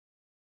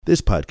This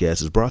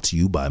podcast is brought to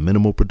you by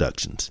Minimal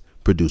Productions.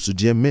 Producer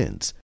Jim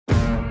Menz.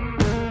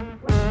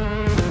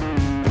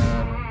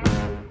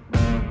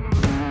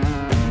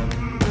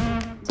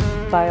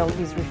 Bail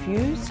is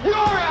refused. You're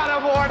out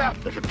of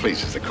order! If it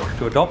pleases the court.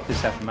 To adopt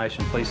this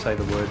affirmation, please say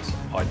the words,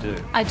 I do.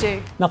 I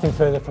do. Nothing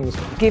further from this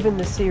witness. Given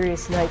the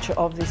serious nature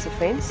of this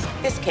offence,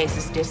 this case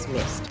is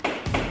dismissed.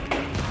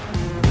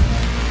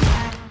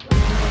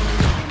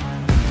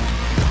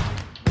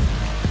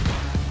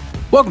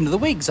 Welcome to The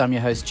Wigs. I'm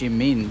your host, Jim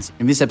Menz.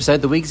 In this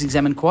episode, The Wigs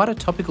examine quite a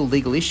topical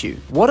legal issue.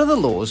 What are the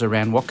laws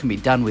around what can be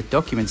done with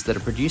documents that are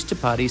produced to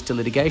parties to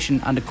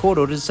litigation under court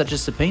orders such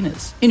as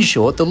subpoenas? In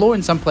short, the law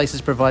in some places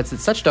provides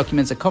that such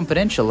documents are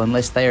confidential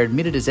unless they are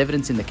admitted as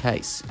evidence in the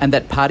case, and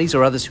that parties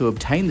or others who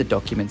obtain the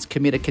documents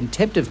commit a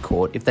contempt of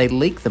court if they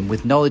leak them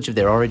with knowledge of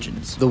their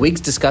origins. The Wigs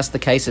discussed the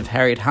case of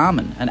Harriet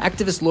Harman, an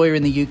activist lawyer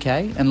in the UK,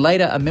 and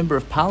later a Member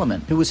of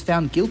Parliament who was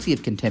found guilty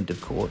of contempt of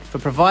court for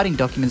providing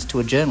documents to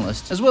a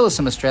journalist, as well as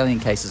some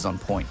Australian cases on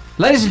point.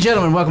 Ladies and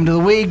gentlemen, welcome to The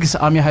Wigs.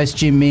 I'm your host,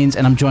 Jim Menz,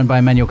 and I'm joined by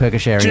Emmanuel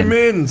Kirkasharian. Jim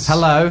Menz.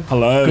 Hello.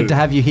 Hello. Good to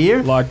have you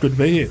here. Good to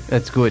be here.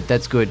 That's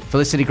good.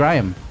 Felicity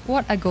Graham.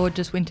 What a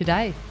gorgeous winter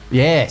day.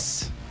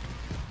 Yes,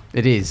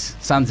 it is.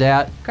 Sun's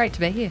out. Great to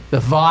be here.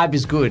 The vibe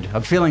is good.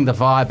 I'm feeling the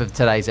vibe of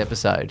today's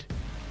episode.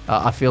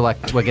 I feel like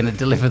we're going to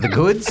deliver the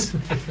goods.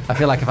 I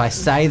feel like if I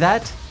say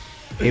that,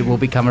 it will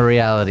become a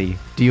reality.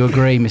 Do you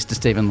agree, Mr.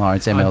 Stephen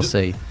Lawrence,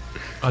 MLC?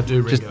 I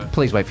do, Ringo. Just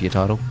please wait for your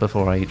title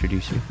before I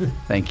introduce you.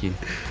 Thank you.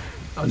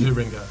 I do,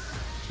 Ringo.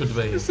 Good to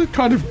be here. It's a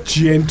kind of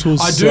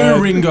gentle I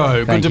do,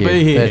 Ringo. Thank Good you. to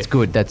be here.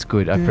 That's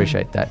good. I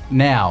appreciate that.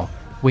 Now,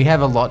 we have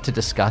a lot to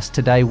discuss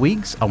today,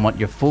 Wigs. I want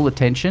your full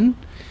attention.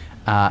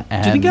 Do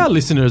you think our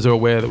listeners are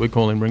aware that we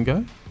call him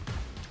Ringo?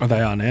 Oh,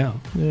 they are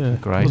now. Yeah,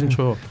 great. I wasn't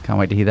sure. Can't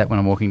wait to hear that when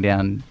I'm walking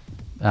down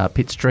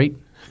Pitt Street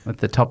at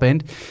the top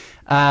end.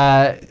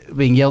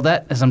 Being yelled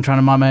at as I'm trying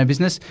to mind my own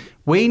business.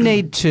 We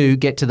need to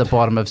get to the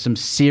bottom of some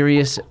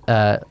serious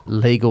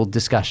legal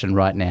discussion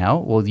right now.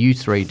 Well, you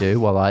three do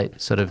while I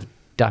sort of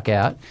duck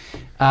out.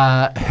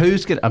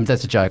 Who's going to...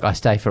 that's a joke. I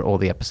stay for all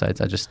the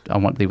episodes. I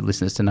want the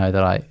listeners to know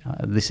that I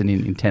listen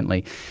in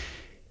intently.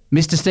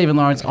 Mr. Stephen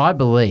Lawrence, I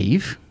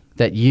believe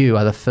that you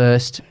are the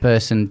first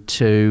person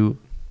to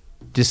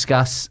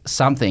discuss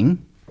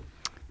something.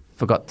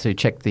 Forgot to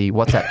check the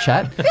WhatsApp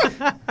chat,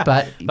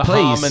 but the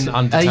please, Harman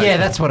undertaking. Yeah,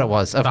 that's what it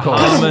was. Of course,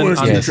 Harman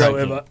intro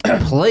ever.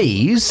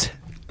 Please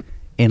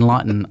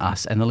enlighten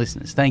us and the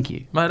listeners. Thank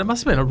you, mate. It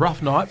must have been a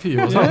rough night for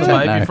you, or something.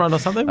 Maybe front or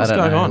something. What's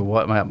going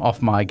on? I'm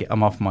off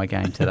my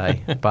game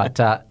today, but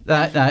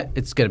no,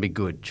 it's going to be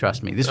good.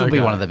 Trust me, this will be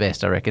one of the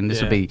best. I reckon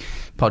this will be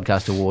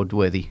podcast award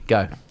worthy.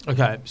 Go.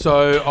 Okay,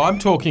 so I'm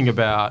talking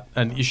about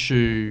an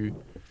issue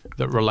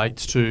that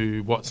relates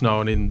to what's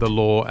known in the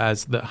law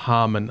as the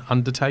Harman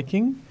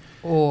undertaking.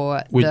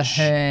 Or the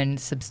Hearn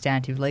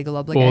substantive legal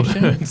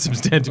obligation. Or the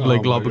substantive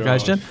legal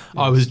obligation. Yes.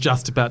 I was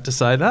just about to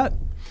say that.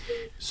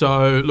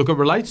 So, look, it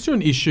relates to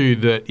an issue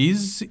that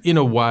is, in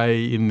a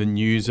way, in the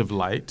news of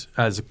late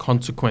as a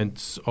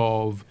consequence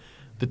of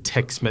the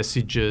text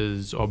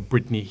messages of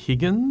Brittany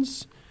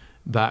Higgins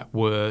that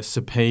were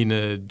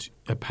subpoenaed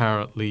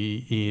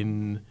apparently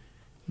in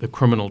the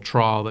criminal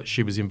trial that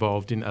she was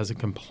involved in as a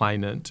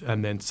complainant,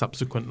 and then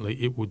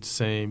subsequently, it would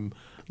seem,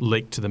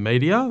 leaked to the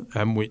media,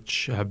 and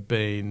which have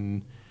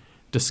been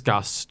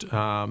discussed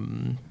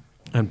and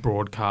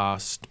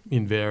broadcast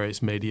in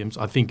various mediums,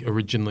 I think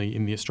originally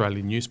in the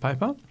Australian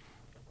newspaper.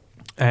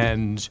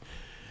 And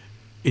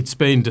it's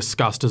been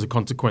discussed as a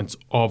consequence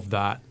of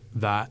that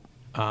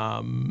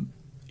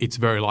it's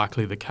very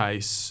likely the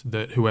case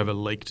that whoever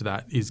leaked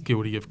that is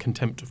guilty of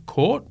contempt of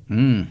court.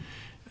 Mm.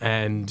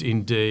 And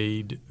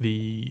indeed,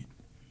 the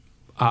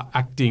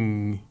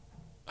acting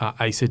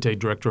ACT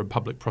Director of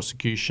Public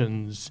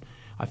Prosecutions,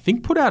 I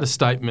think, put out a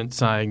statement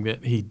saying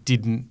that he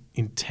didn't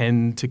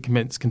intend to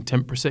commence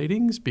contempt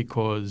proceedings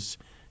because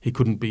he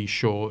couldn't be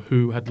sure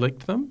who had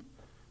leaked them.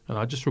 And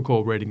I just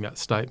recall reading that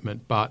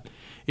statement. But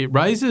it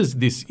raises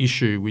this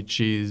issue, which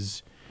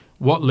is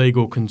what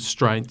legal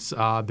constraints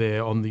are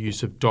there on the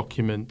use of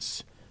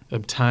documents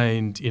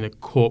obtained in a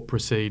court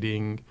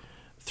proceeding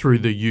through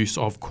the use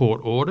of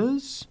court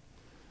orders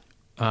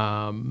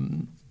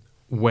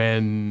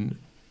when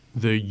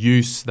the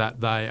use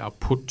that they are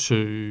put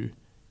to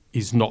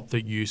is not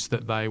the use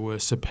that they were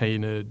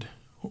subpoenaed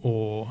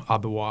or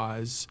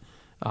otherwise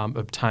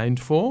obtained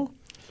for.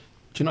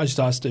 Can I just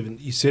ask, Stephen,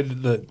 you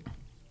said that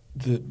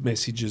the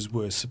messages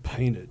were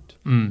subpoenaed.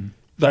 Mm.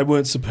 They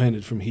weren't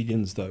subpoenaed from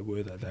Higgins, though,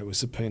 were they? They were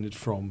subpoenaed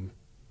from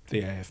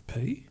the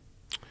AFP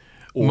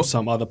or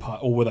some other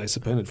part, or were they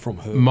subpoenaed from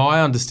her?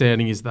 My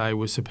understanding is they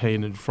were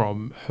subpoenaed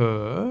from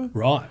her.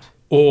 Right.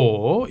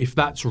 Or, if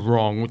that's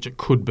wrong, which it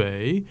could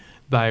be,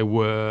 they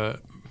were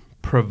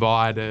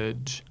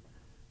provided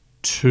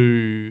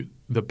to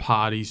the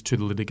parties to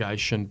the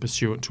litigation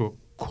pursuant to a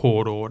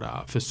court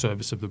order for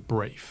service of the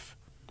brief.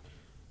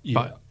 Yeah.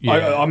 But,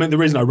 yeah. I mean, the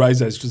reason I raise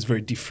that is because it's a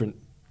very different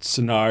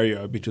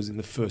scenario, because in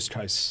the first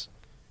case,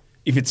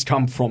 if it's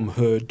come from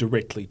her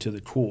directly to the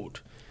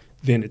court,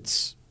 then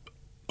it's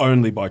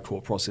only by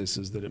court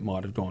processes that it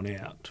might have gone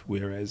out,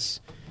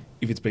 whereas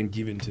if it's been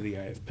given to the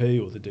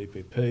AFP or the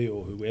DPP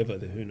or whoever,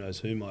 then who knows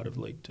who might have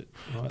leaked it.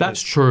 Right?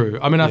 That's true.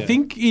 I mean, I Yeah.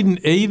 think in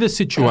either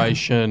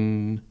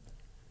situation,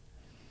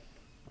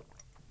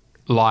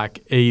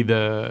 like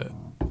either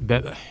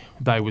that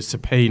they were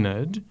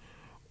subpoenaed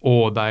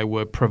or they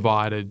were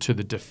provided to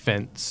the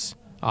defence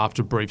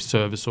after brief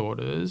service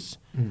orders,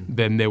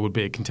 then there would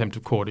be a contempt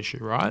of court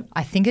issue, right?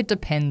 I think it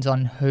depends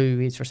on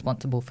who is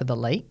responsible for the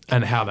leak.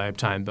 And how they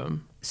obtained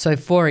them. So,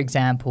 for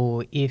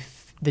example,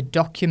 if the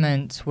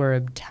documents were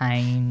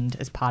obtained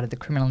as part of the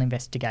criminal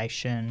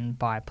investigation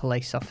by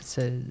police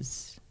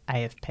officers,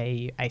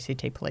 AFP,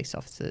 ACT police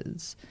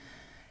officers,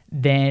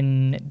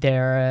 then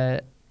there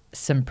are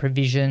some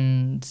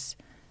provisions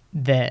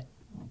that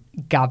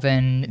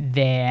govern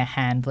their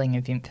handling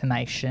of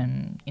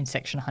information in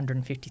Section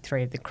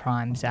 153 of the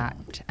Crimes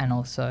Act and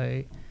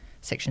also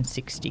Section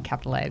 60,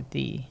 capital A of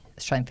the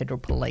Australian Federal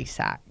Police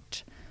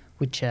Act,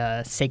 which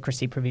are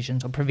secrecy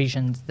provisions or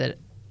provisions that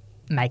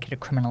make it a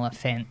criminal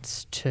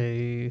offence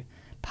to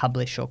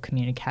publish or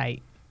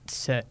communicate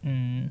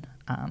certain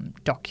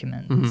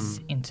documents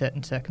in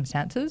certain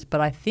circumstances.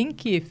 But I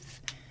think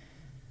if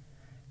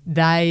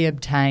they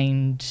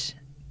obtained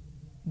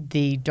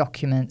the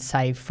documents,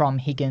 say, from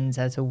Higgins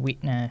as a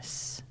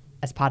witness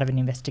as part of an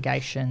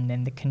investigation,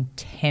 then the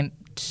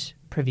contempt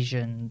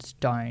provisions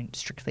don't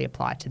strictly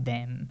apply to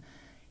them.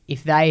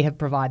 If they have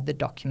provided the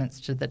documents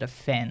to the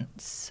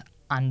defence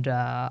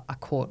under a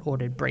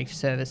court-ordered brief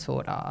service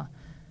order,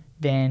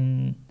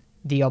 then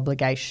the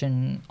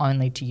obligation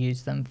only to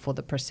use them for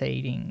the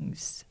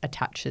proceedings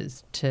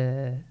attaches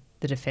to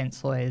the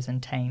defence lawyers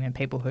and team and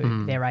people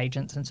who, their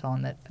agents and so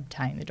on, that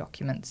obtain the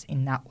documents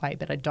in that way.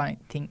 But I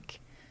don't think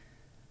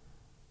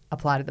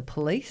apply to the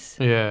police.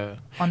 Yeah.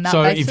 On that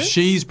so basis? if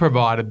she's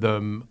provided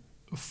them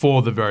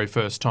for the very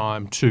first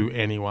time to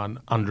anyone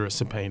under a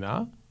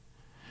subpoena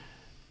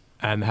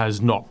and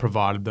has not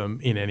provided them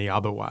in any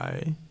other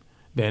way,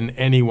 then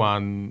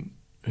anyone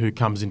who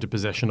comes into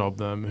possession of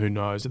them who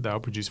knows that they were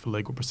produced for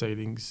legal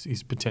proceedings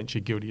is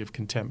potentially guilty of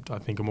contempt, I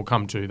think, and we'll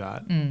come to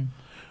that.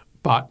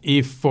 But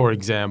if, for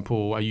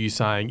example, are you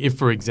saying if,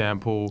 for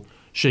example,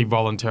 she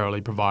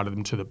voluntarily provided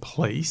them to the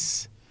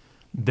police,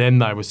 then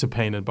they were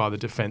subpoenaed by the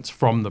defence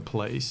from the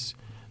police,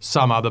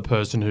 some other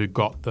person who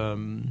got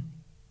them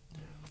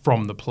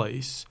from the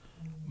police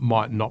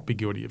might not be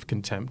guilty of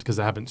contempt because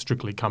they haven't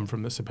strictly come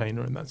from the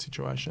subpoena in that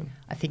situation.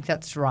 I think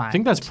that's right. I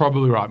think that's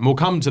probably right. And we'll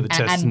come to the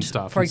tests and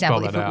stuff. For and spell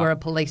example, if that it were a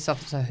out. police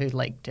officer who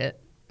leaked it,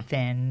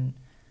 then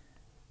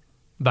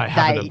They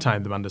haven't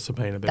obtained them under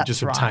subpoena. They've That's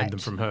just obtained them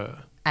right. from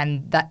her.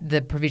 and that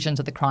the provisions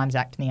of the Crimes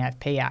Act and the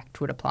AFP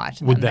Act would apply to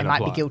them. Would They then might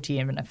be apply. guilty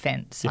of an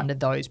offence under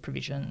those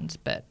provisions,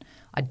 but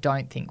I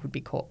don't think would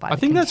be caught by I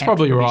the think that's contempt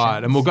probably right.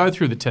 provisions. And we'll go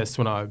through the tests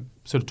when I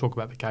sort of talk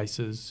about the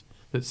cases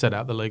that set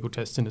out the legal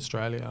tests in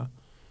Australia.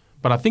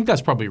 But I think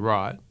that's probably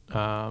right.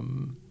 I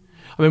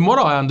mean, what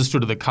I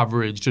understood of the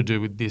coverage to do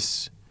with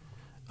this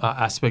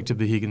aspect of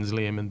the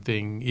Higgins-Learmonth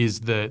thing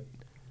is that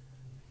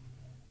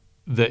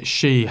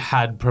she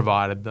had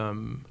provided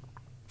them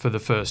for the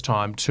first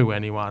time to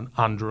anyone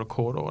under a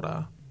court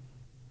order,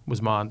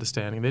 was my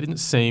understanding. There didn't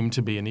seem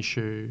to be an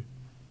issue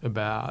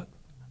about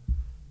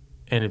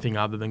anything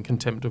other than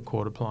contempt of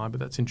court applying, but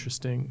that's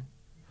interesting.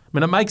 I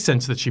mean, it makes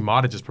sense that she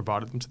might have just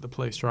provided them to the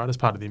police, right, as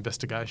part of the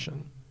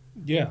investigation.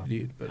 Yeah, I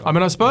did. But I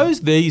mean, I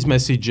suppose these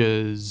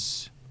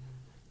messages,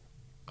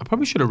 I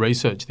probably should have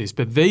researched this,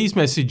 but these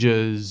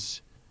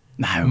messages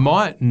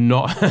might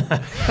not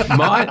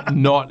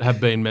have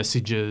been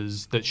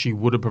messages that she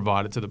would have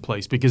provided to the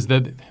police, because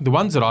the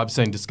ones that I've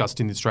seen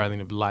discussed in the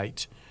Australian of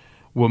late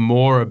were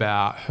more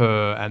about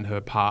her and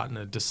her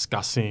partner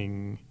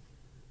discussing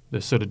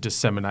the sort of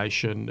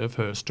dissemination of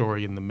her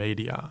story in the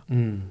media,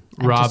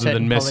 rather than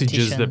certain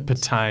messages that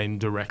politicians. pertain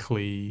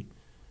directly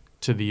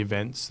to the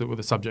events that were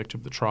the subject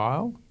of the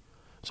trial.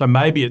 So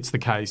maybe it's the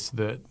case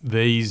that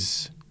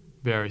these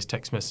various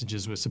text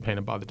messages were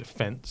subpoenaed by the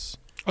defence,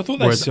 I thought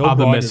they whereas cell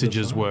other bided the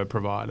messages phone. were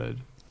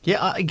provided.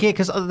 Yeah,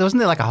 because wasn't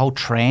there like a whole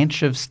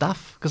tranche of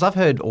stuff? Because I've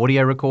heard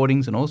audio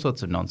recordings and all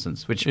sorts of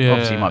nonsense, which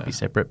obviously might be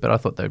separate, but I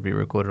thought they'd be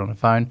recorded on a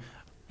phone.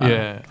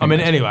 Yeah. I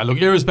mean, anyway,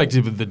 look,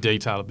 irrespective of the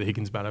detail of the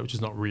Higgins matter, which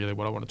is not really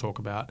what I want to talk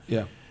about,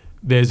 Yeah.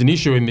 there's an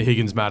issue in the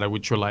Higgins matter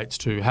which relates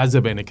to, has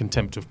there been a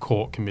contempt of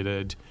court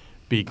committed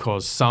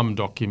because some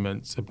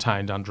documents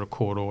obtained under a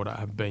court order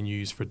have been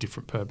used for a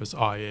different purpose,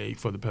 i.e.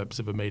 for the purpose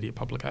of immediate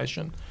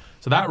publication.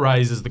 So that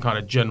raises the kind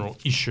of general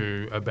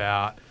issue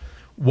about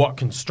what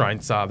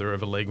constraints are there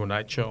of a legal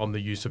nature on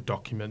the use of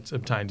documents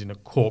obtained in a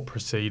court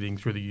proceeding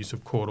through the use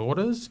of court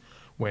orders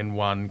when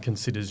one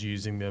considers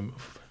using them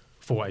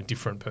for a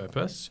different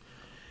purpose.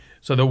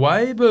 So the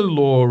way the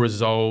law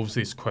resolves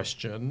this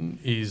question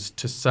is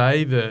to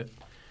say that,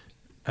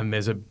 and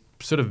there's a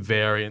sort of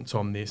variance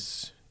on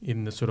this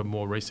in the sort of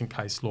more recent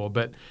case law,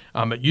 but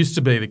it used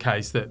to be the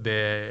case that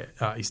there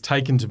is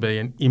taken to be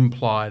an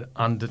implied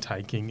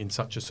undertaking in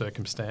such a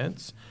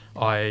circumstance,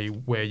 i.e.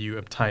 where you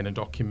obtain a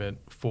document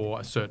for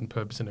a certain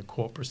purpose in a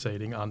court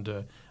proceeding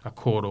under a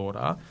court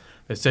order,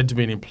 They're said to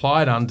be an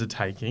implied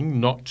undertaking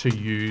not to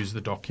use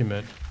the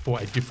document for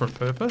a different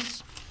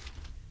purpose.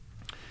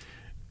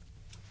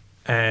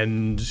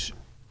 And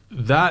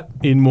that,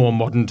 in more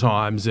modern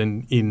times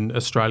and in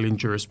Australian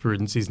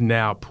jurisprudence, is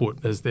now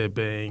put as there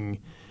being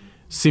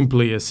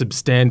simply a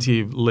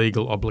substantive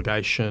legal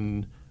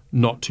obligation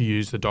not to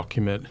use the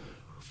document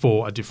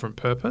for a different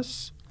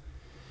purpose.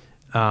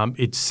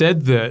 It's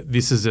said that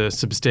this is a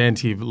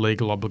substantive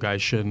legal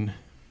obligation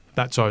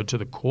that's owed to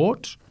the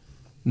court,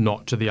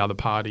 not to the other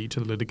party to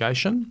the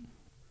litigation.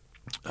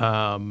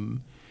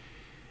 And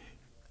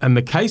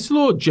the case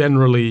law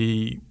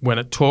generally, when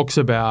it talks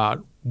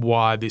about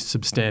why this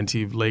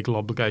substantive legal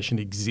obligation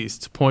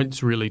exists,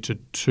 points really to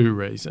two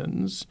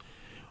reasons.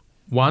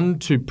 One,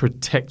 to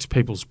protect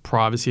people's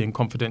privacy and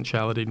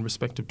confidentiality in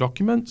respect of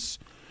documents,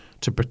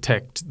 to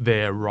protect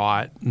their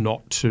right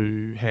not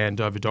to hand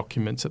over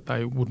documents that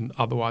they wouldn't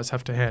otherwise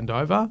have to hand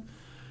over.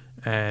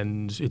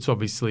 And it's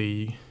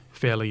obviously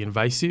fairly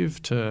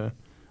invasive to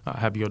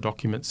have your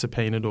documents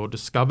subpoenaed or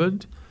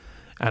discovered.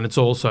 And it's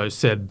also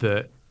said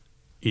that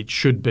it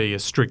should be a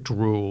strict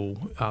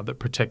rule that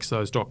protects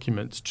those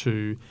documents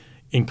to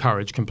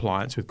encourage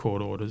compliance with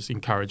court orders,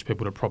 encourage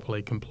people to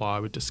properly comply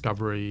with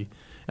discovery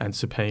and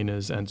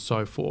subpoenas and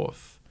so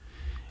forth.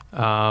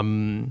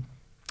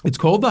 It's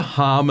called the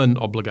Harman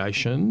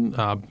obligation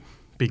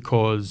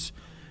because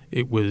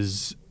it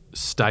was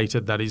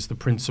stated, that is the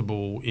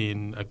principle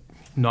in a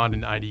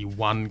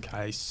 1981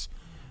 case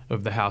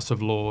of the House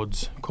of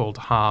Lords called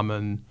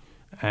Harman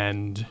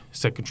and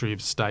Secretary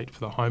of State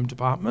for the Home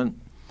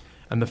Department.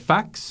 And the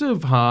facts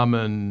of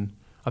Harman,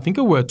 I think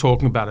are worth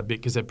talking about a bit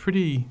because they're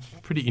pretty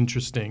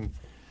interesting.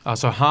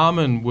 So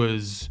Harman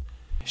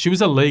she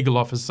was a legal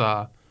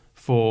officer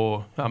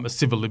for a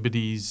civil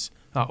liberties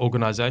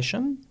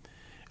organisation,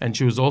 and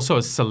she was also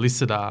a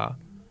solicitor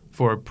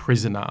for a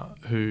prisoner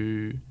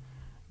who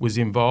was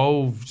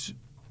involved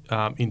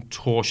in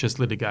tortious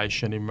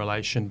litigation in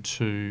relation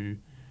to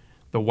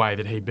the way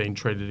that he'd been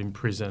treated in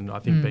prison, I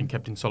think being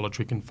kept in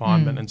solitary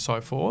confinement and so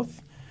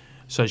forth.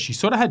 So she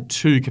sort of had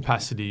two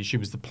capacities. She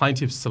was the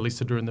plaintiff's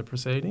solicitor in the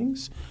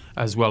proceedings,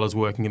 as well as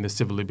working in the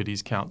Civil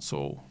Liberties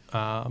Council.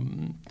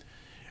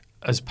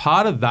 As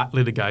part of that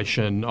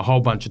litigation, a whole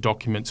bunch of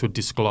documents were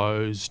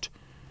disclosed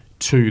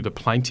to the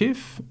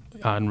plaintiff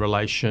in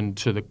relation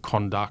to the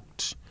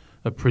conduct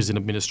of prison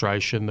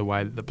administration, the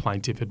way that the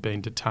plaintiff had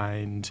been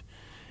detained,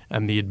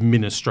 and the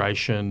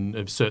administration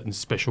of certain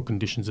special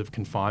conditions of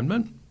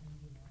confinement.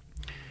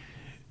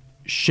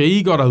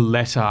 She got a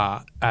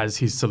letter as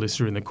his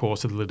solicitor in the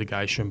course of the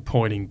litigation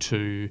pointing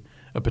to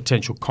a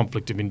potential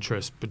conflict of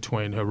interest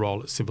between her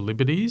role at Civil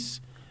Liberties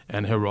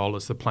and her role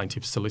as the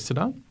plaintiff's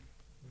solicitor.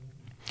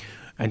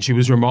 And she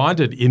was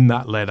reminded in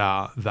that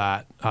letter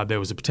that there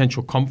was a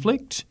potential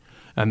conflict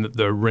and that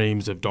the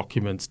reams of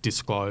documents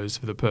disclosed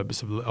for the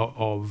purpose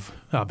of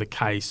the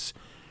case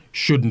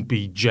shouldn't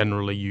be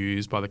generally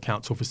used by the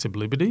Council for Civil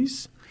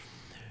Liberties.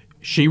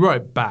 She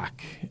wrote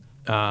back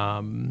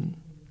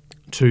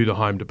to the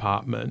Home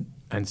Department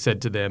and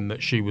said to them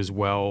that she was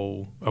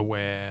well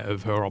aware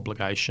of her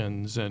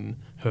obligations and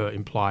her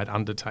implied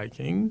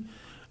undertaking,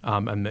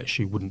 and that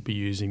she wouldn't be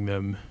using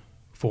them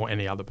for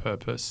any other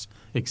purpose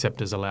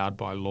except as allowed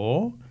by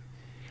law.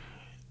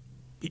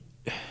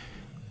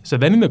 So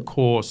then in the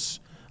course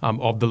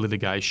of the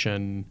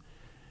litigation,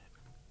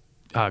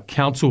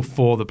 counsel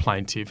for the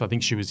plaintiff, I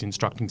think she was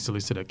instructing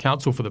solicitor,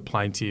 counsel for the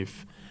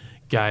plaintiff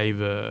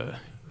gave a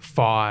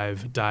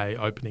 5-day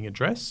opening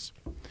address.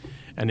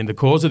 And in the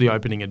course of the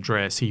opening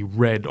address, he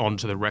read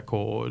onto the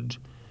record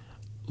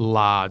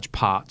large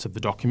parts of the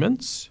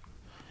documents.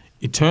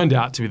 It turned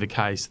out to be the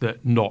case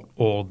that not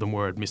all of them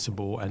were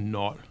admissible and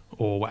not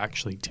all were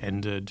actually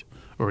tendered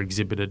or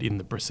exhibited in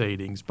the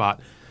proceedings. But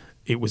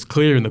it was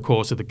clear in the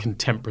course of the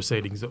contempt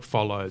proceedings that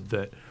followed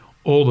that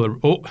all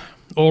of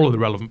the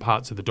relevant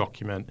parts of the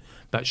document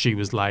that she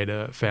was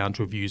later found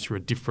to have used for a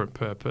different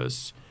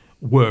purpose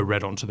were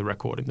read onto the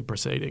record in the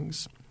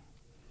proceedings.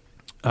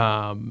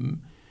 So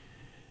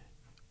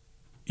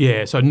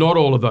not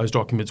all of those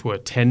documents were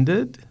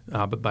tendered,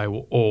 but they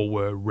all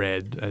were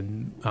read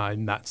and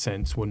in that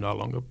sense were no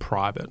longer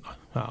private,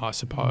 I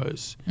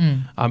suppose.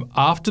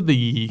 After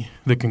the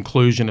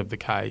conclusion of the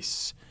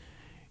case,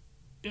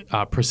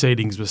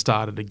 proceedings were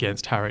started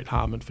against Harriet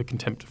Harman for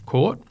contempt of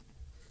court.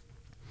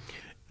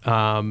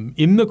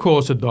 In the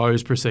course of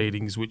those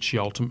proceedings, which she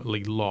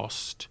ultimately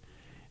lost,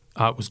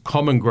 it was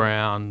common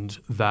ground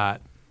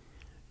that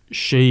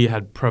she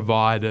had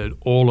provided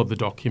all of the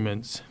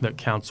documents that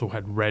counsel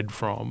had read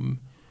from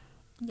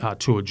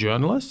to a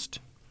journalist,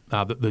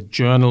 that the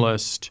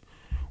journalist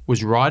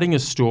was writing a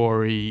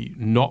story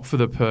not for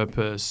the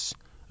purpose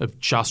of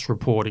just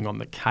reporting on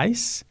the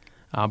case,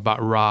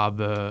 but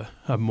rather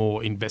a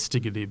more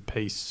investigative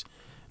piece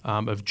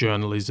of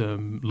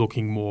journalism,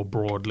 looking more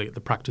broadly at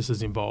the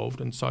practices involved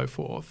and so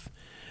forth.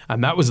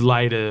 And that was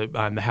later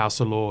in the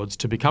House of Lords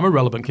to become a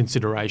relevant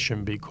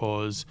consideration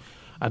because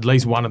at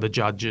least one of the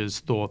judges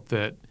thought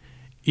that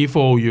if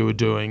all you were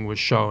doing was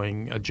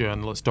showing a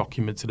journalist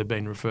documents that had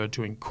been referred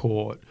to in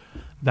court,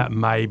 that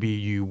maybe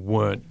you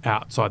weren't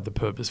outside the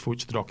purpose for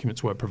which the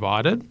documents were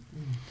provided.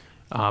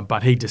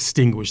 But he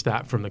distinguished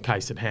that from the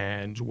case at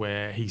hand,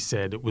 where he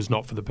said it was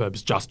not for the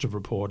purpose just of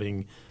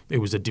reporting. It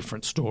was a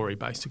different story,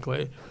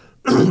 basically,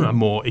 a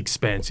more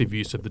expansive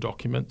use of the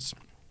documents.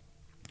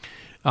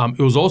 It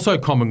was also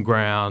common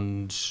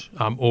ground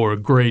or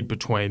agreed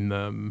between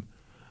them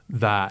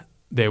that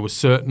there was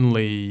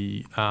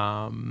certainly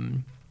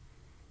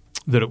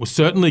that it was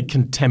certainly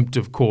contempt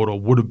of court, or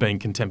would have been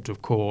contempt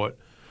of court,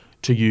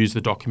 to use the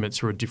documents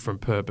for a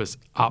different purpose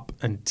up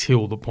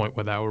until the point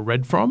where they were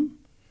read from.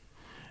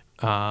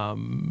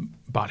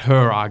 But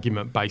her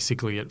argument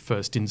basically at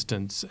first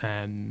instance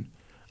and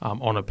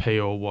on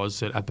appeal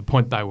was that at the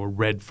point they were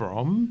read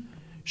from,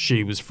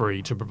 she was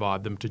free to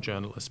provide them to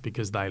journalists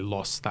because they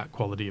lost that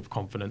quality of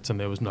confidence and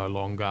there was no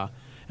longer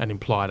an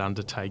implied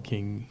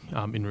undertaking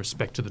in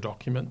respect to the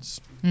documents.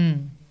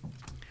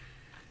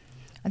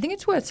 I think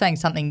it's worth saying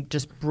something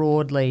just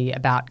broadly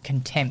about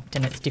contempt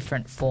and its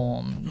different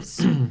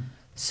forms.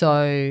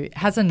 So it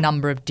has a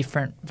number of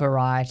different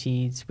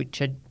varieties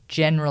which are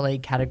generally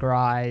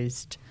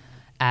categorised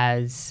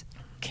as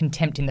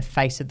contempt in the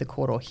face of the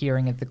court or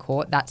hearing of the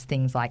court. That's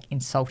things like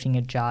insulting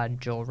a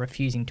judge or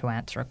refusing to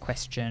answer a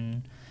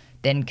question.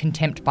 Then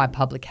contempt by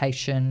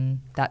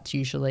publication, that's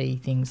usually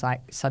things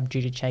like sub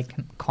judice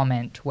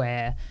comment,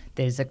 where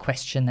there's a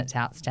question that's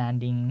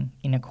outstanding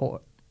in a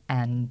court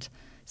and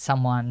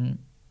someone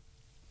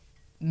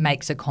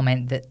makes a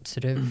comment that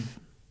sort of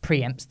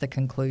preempts the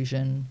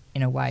conclusion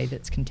in a way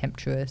that's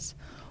contemptuous,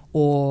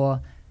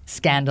 or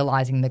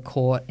scandalising the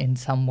court in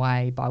some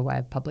way by way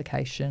of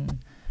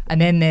publication.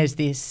 And then there's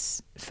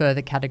this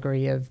further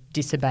category of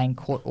disobeying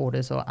court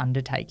orders or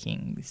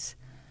undertakings.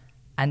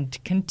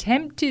 And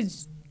contempt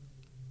is,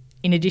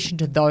 in addition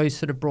to those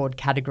sort of broad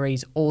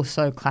categories,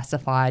 also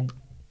classified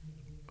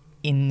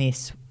in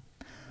this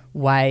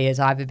way as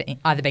either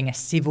being a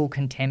civil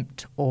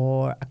contempt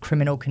or a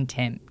criminal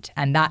contempt.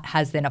 And that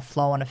has then a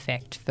flow-on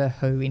effect for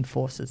who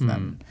enforces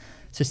them.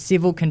 So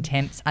civil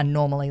contempts are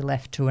normally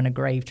left to an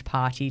aggrieved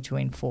party to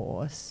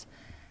enforce,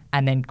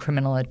 and then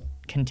criminal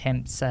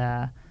contempts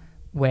are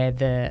where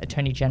the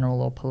Attorney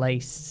General or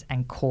police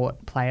and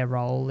court play a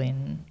role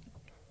in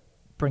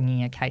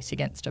bringing a case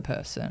against a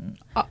person.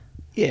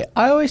 Yeah,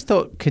 I always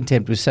thought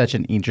contempt was such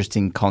an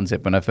interesting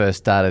concept when I first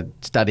started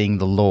studying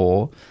the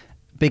law,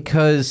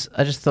 because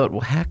I just thought,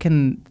 well, how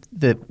can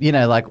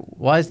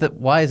why is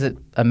it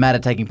a matter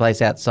taking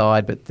place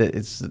outside, but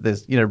there's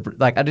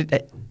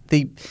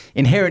the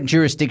inherent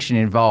jurisdiction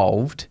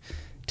involved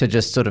to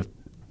just sort of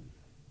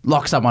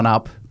lock someone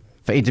up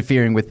for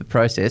interfering with the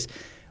process.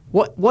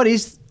 What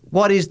is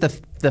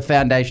the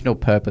foundational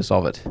purpose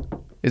of it?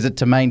 Is it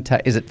to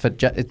maintain? Is it for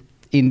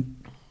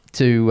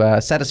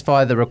to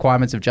satisfy the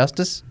requirements of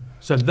justice?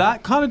 So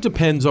that kind of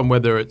depends on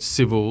whether it's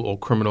civil or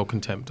criminal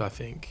contempt, I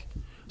think.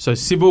 So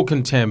civil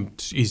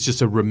contempt is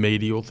just a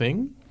remedial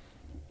thing.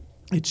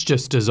 It's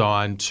just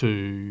designed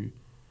to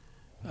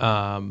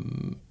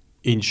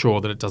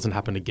ensure that it doesn't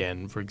happen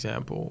again, for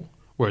example.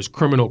 Whereas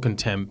criminal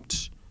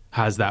contempt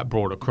has that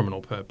broader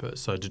criminal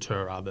purpose, so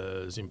deter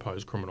others,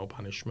 impose criminal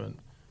punishment.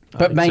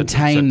 But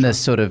maintain the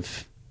sort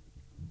of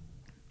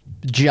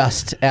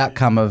just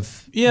outcome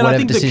of and whatever I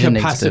think decision the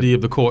capacity needs to...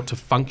 of the court to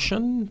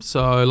function.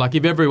 So, like,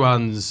 if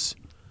everyone's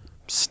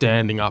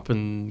standing up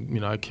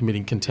and,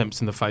 committing contempts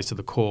in the face of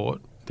the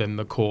court, then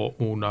the court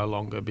will no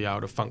longer be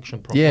able to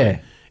function properly. Yeah.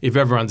 If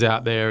everyone's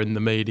out there in the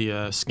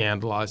media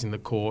scandalising the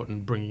court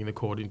and bringing the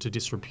court into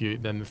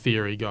disrepute, then the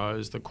theory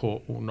goes the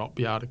court will not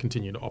be able to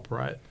continue to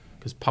operate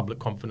because public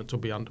confidence will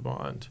be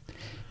undermined.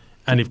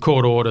 And if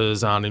court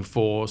orders aren't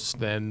enforced,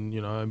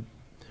 then,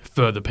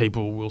 further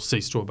people will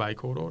cease to obey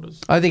court orders.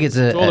 I think it's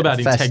all about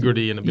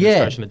integrity and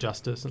administration of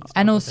justice.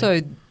 And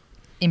also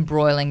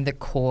embroiling the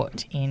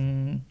court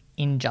in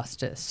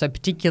injustice. So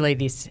particularly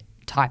this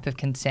type of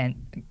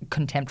contempt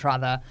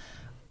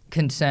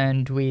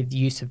concerned with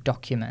use of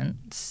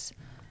documents.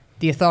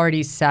 The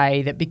authorities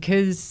say that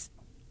because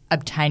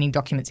obtaining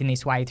documents in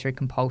this way through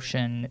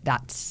compulsion,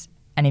 that's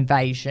an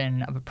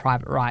invasion of a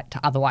private right to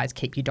otherwise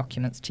keep your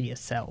documents to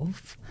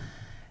yourself,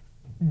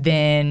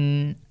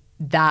 then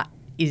that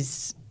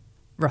is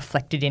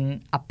reflected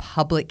in a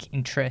public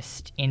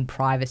interest in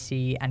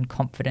privacy and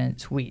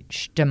confidence,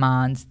 which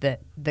demands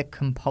that the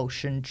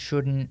compulsion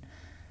shouldn't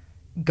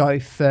go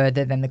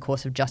further than the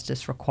course of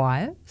justice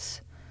requires.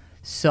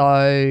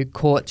 So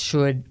courts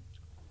should,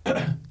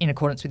 in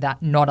accordance with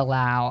that, not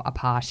allow a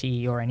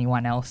party or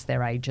anyone else,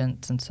 their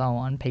agents and so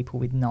on, people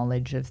with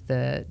knowledge of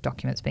the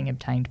documents being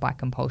obtained by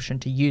compulsion,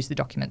 to use the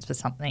documents for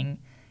something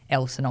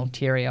else, an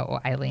ulterior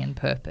or alien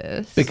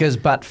purpose. Because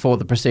but for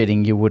the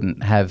proceeding, you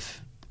wouldn't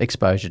have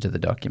exposure to the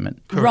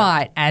document. Correct.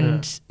 Right.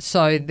 And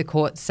so the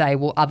courts say,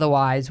 well,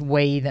 otherwise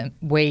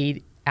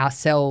we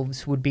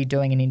ourselves would be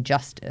doing an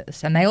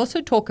injustice. And they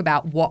also talk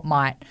about what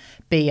might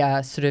be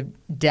a sort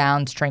of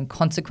downstream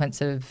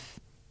consequence of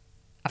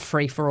a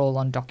free-for-all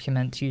on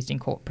documents used in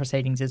court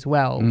proceedings as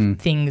well.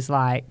 Things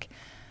like,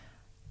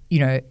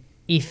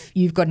 if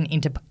you've got an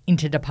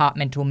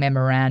interdepartmental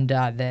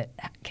memoranda that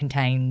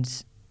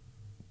contains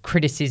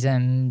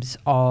criticisms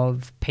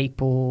of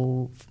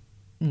people,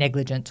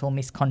 negligence or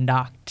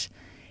misconduct,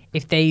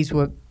 if these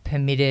were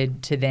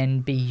permitted to then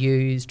be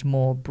used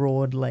more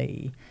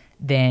broadly,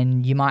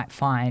 then you might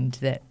find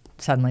that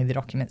suddenly the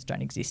documents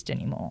don't exist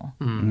anymore.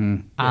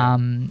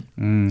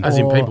 As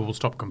in people will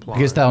stop complying.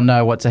 Because they'll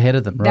know what's ahead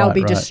of them, right? They'll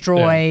be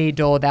destroyed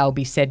or they'll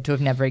be said to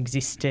have never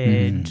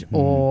existed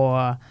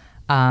or,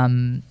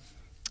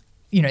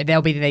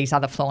 there'll be these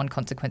other flow-on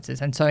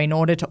consequences. And so in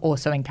order to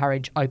also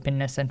encourage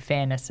openness and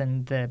fairness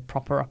and the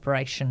proper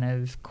operation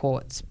of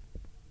courts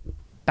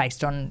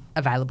based on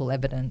available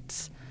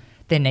evidence,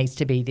 there needs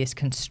to be this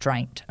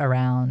constraint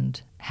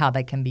around how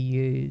they can be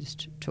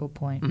used to a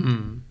point.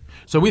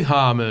 So with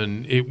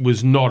Harman, it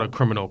was not a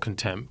criminal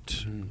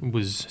contempt. It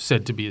was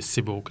said to be a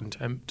civil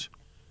contempt.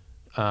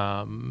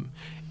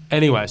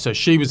 Anyway, so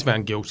she was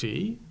found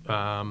guilty.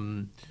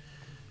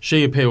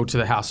 She appealed to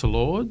the House of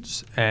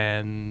Lords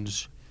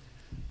and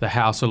the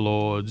House of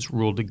Lords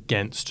ruled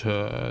against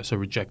her, so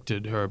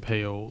rejected her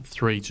appeal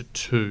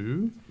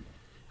 3-2.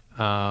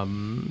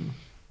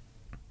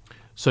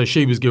 So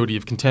she was guilty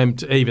of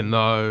contempt, even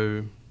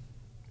though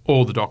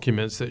all the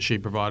documents that she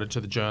provided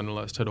to the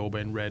journalist had all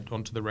been read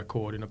onto the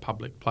record in a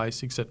public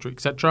place, etc.,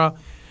 etc.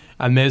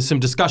 And there's some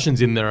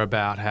discussions in there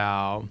about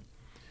how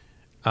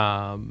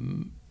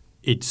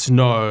it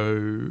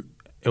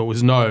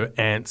was no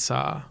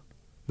answer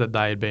that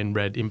they had been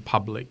read in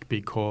public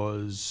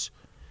because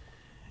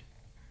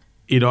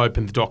it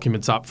opened the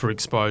documents up for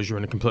exposure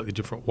in a completely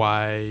different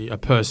way. A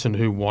person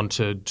who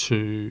wanted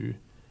to,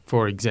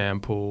 for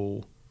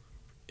example,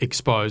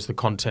 expose the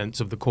contents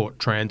of the court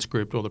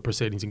transcript or the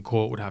proceedings in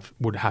court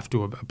would have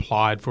to have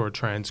applied for a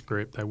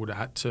transcript. They would have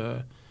had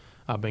to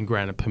been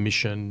granted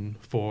permission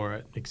for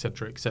it,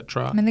 etc.,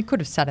 etc. I mean, they could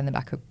have sat in the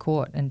back of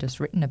court and just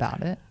written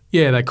about it.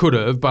 Yeah, they could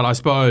have, but I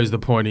suppose the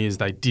point is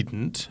they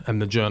didn't,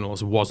 and the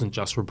journalist wasn't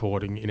just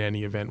reporting in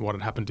any event what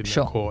had happened in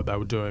the court. They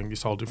were doing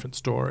this whole different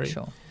story.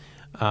 Sure.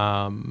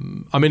 I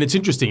mean, it's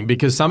interesting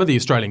because some of the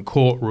Australian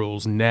court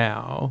rules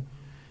now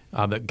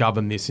that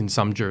govern this in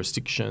some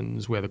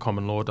jurisdictions where the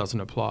common law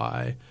doesn't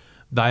apply,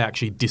 they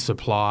actually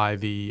disapply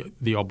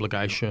the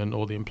obligation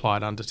or the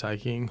implied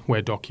undertaking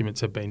where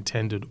documents have been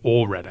tendered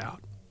or read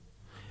out.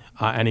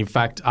 And in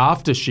fact,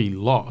 after she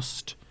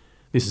lost,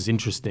 this is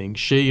interesting,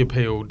 she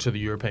appealed to the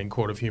European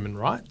Court of Human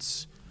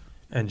Rights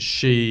and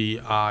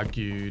she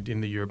argued in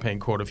the European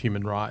Court of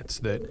Human Rights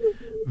that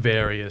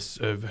various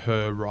of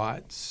her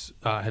rights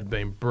had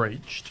been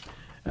breached.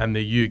 And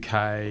the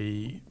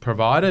UK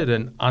provided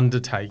an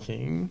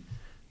undertaking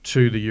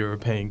to the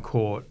European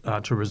Court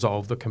to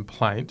resolve the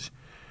complaint,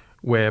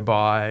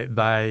 whereby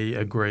they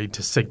agreed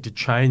to seek to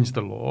change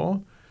the law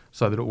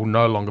so that it will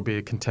no longer be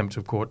a contempt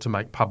of court to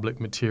make public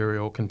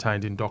material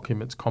contained in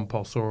documents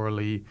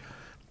compulsorily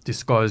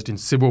disclosed in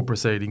civil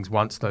proceedings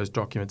once those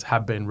documents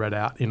have been read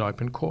out in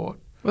open court.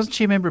 Wasn't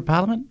she a member of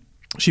parliament?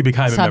 She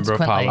became a member of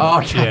parliament. Oh,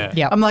 okay.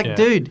 Yeah. I'm like,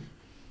 dude,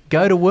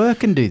 go to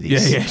work and do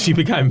this. Yeah. She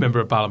became a member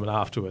of parliament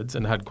afterwards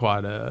and had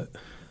quite an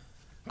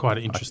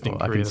interesting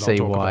career. I can that see I'll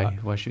talk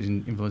about. why she was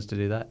influenced to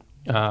do that.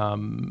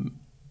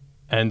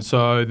 And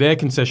so their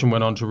concession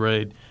went on to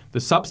read, the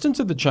substance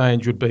of the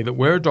change would be that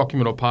where a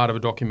document or part of a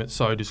document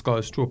so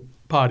disclosed to a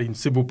party in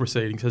civil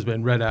proceedings has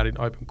been read out in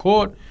open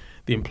court,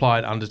 the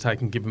implied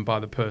undertaking given by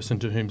the person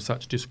to whom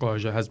such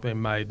disclosure has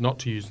been made not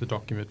to use the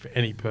document for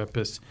any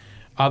purpose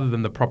other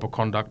than the proper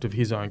conduct of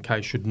his own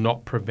case should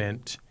not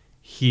prevent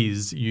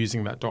his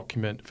using that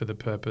document for the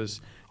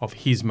purpose of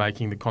his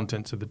making the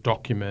contents of the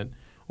document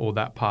or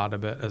that part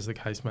of it, as the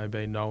case may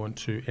be, known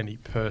to any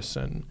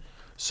person.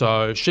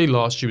 So she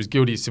lost. She was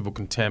guilty of civil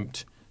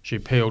contempt. She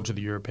appealed to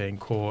the European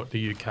Court.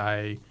 The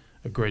UK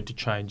agreed to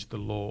change the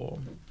law.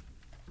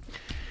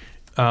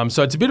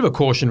 So it's a bit of a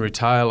cautionary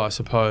tale, I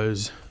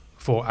suppose,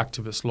 for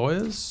activist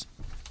lawyers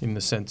in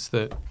the sense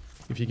that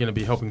if you're going to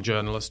be helping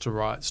journalists to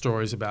write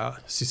stories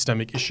about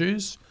systemic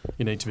issues,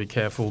 you need to be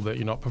careful that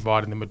you're not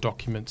providing them with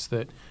documents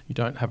that you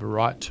don't have a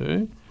right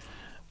to.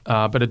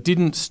 But it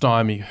didn't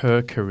stymie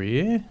her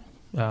career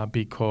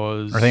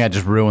because... I think I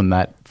just ruined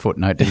that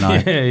footnote, didn't I?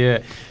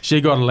 Yeah. She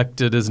got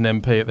elected as an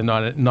MP at the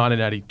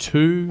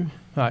 1982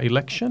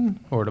 election,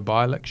 or at a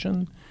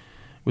by-election.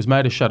 Was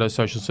made a Shadow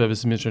Social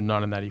Services Minister in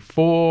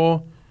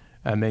 1984,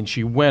 and then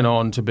she went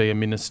on to be a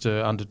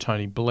minister under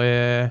Tony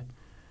Blair.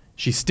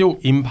 She's still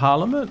in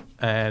Parliament,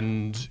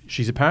 and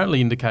she's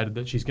apparently indicated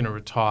that she's going to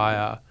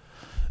retire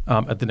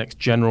at the next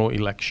general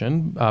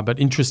election. But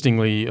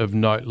interestingly, of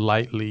note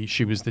lately,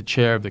 she was the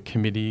chair of the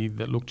committee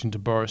that looked into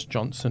Boris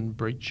Johnson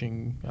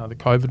breaching the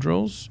COVID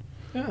rules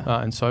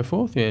and so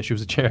forth. Yeah, she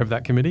was the chair of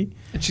that committee.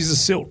 And she's a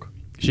silk.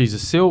 She's a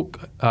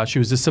silk. She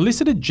was a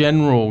Solicitor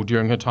General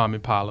during her time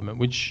in Parliament,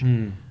 which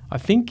I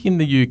think in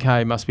the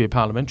UK must be a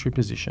parliamentary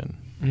position,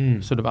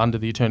 sort of under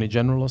the Attorney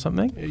General or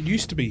something. It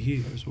used to be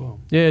here as well.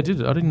 Yeah, it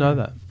did. I didn't know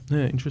that.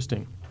 Yeah,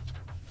 interesting.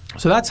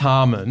 So that's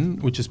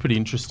Harman, which is pretty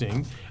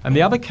interesting. And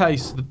the other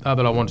case that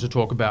I wanted to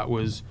talk about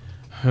was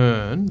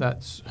Hearn.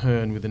 That's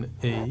Hearn with an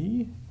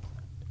E.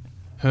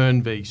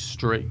 Hearn v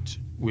Street,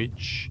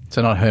 which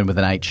So not Hearn with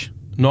an H.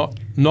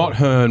 not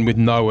Hearn with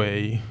no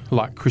E,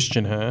 like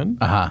Christian Hearn.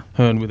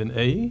 Hearn with an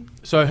E.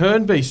 So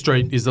Hearn v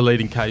Street is the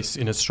leading case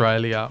in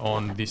Australia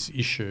on this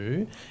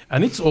issue,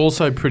 and it's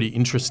also pretty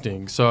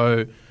interesting.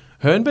 So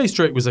Hearn v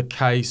Street was a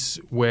case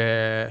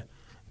where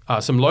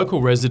some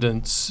local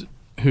residents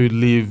who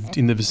lived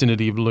in the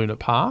vicinity of Luna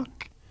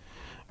Park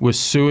were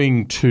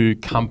suing two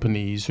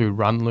companies who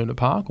run Luna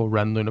Park or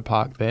ran Luna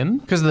Park then.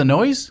 Because of the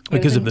noise?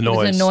 Because of the It was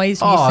noise. a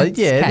noise Oh, nuisance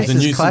yeah, case. this It's a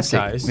is nuisance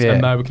classic. case, Yeah.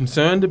 and they were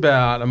concerned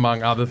about,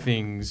 among other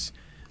things,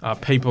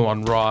 people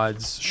on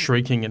rides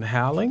shrieking and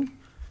howling,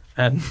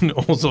 and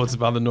all sorts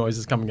of other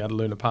noises coming out of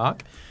Luna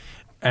Park.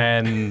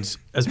 And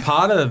as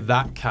part of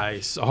that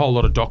case, a whole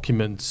lot of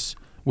documents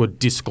were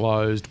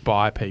disclosed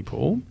by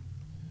people,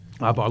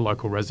 by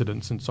local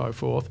residents and so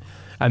forth.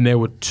 And there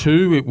were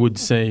two, it would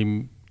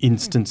seem,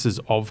 instances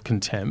of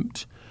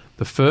contempt.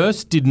 The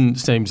first didn't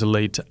seem to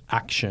lead to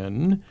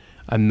action,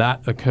 and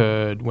that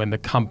occurred when the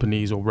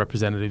companies or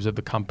representatives of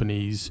the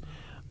companies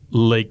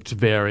leaked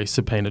various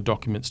subpoena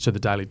documents to the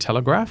Daily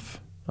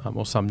Telegraph,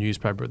 or some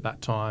newspaper at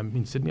that time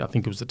in Sydney. I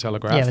think it was the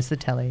Telegraph. Yeah, it was the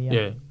Telly,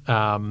 yeah.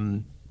 Yeah.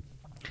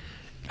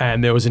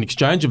 And there was an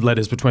exchange of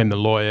letters between the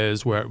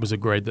lawyers where it was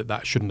agreed that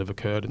that shouldn't have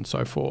occurred and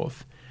so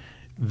forth.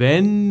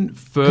 Then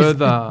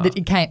further...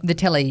 The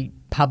Telly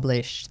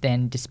published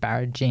then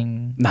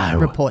disparaging No.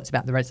 reports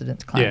about the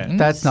residents' claims. Yeah.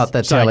 That's not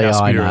the saying telly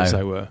how I spurious know.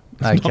 they were.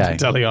 Okay. Not the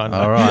telly I know.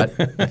 All right.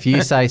 If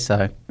you say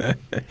so. But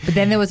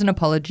then there was an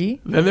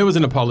apology. Then there was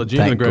an apology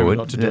and an Thank agreement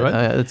God. not to do it.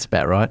 That's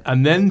about right.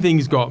 And then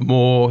things got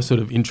more sort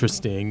of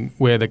interesting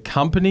where the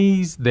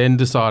companies then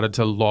decided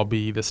to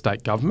lobby the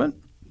state government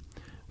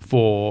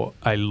for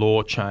a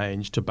law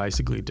change to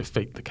basically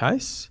defeat the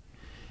case.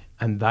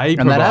 And they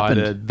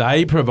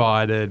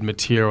provided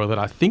material that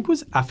I think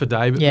was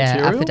affidavit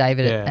material.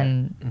 Affidavit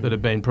and that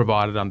had been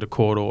provided under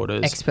court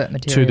orders expert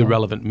material to the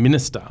relevant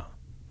minister.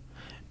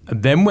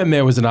 And then when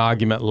there was an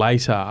argument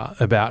later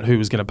about who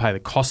was going to pay the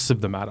costs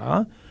of the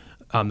matter,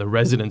 the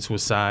residents were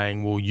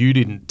saying, well, you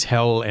didn't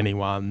tell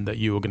anyone that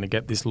you were going to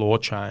get this law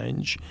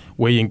change.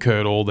 We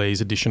incurred all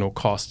these additional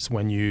costs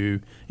when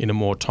you, in a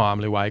more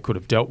timely way, could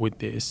have dealt with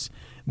this.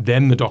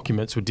 Then the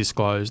documents were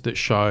disclosed that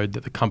showed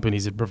that the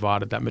companies had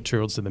provided that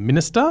material to the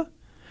minister,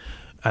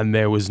 and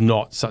there was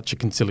not such a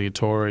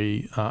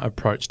conciliatory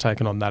approach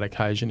taken on that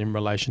occasion in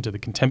relation to the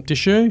contempt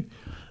issue,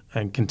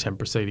 and contempt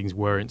proceedings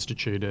were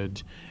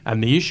instituted.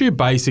 And the issue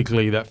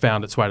basically that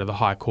found its way to the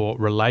High Court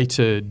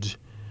related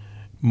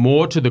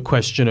more to the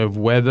question of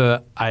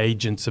whether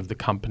agents of the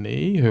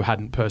company who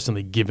hadn't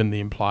personally given the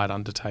implied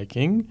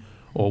undertaking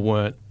or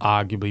weren't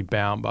arguably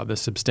bound by the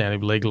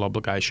substantive legal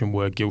obligation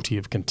were guilty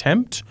of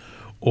contempt,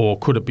 or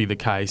could it be the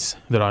case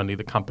that only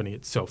the company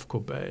itself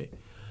could be?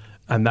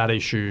 And that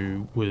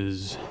issue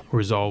was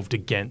resolved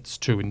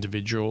against two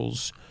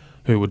individuals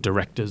who were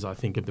directors, I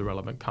think, of the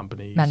relevant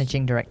companies.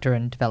 managing director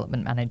and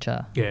development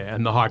manager. Yeah,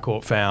 and the High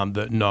Court found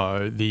that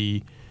no,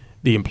 the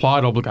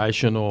implied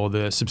obligation or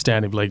the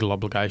substantive legal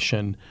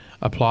obligation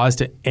applies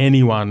to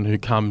anyone who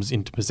comes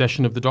into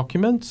possession of the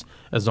documents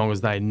as long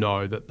as they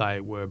know that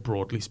they were,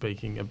 broadly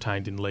speaking,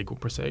 obtained in legal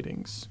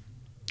proceedings.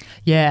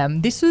 Yeah,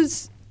 this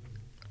was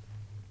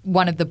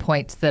one of the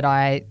points that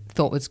I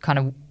thought was kind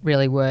of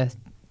really worth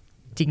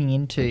digging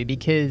into,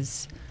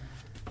 because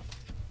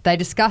they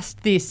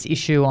discussed this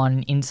issue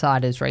on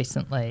Insiders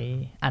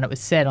recently, and it was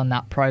said on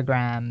that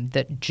program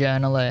that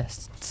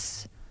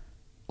journalists,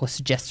 or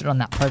suggested on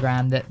that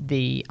program, that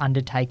the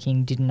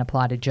undertaking didn't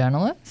apply to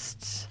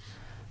journalists,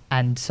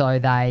 and so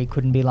they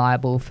couldn't be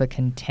liable for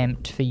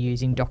contempt for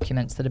using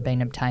documents that have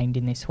been obtained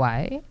in this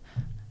way.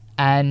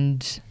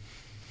 And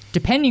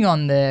depending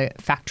on the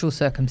factual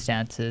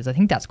circumstances, I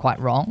think that's quite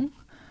wrong,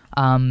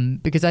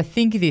 because I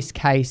think this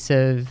case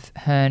of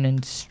Hearn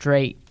and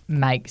Street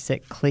makes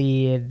it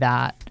clear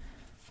that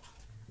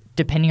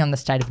depending on the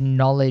state of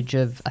knowledge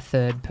of a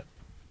third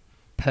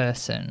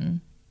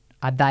person,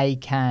 they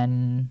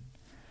can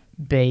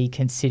be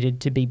considered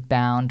to be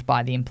bound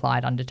by the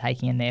implied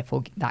undertaking, and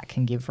therefore that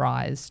can give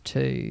rise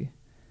to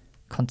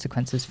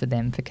consequences for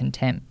them for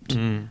contempt.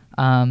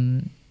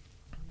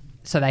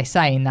 So they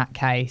say in that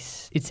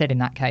case, it said in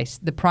that case,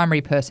 the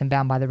primary person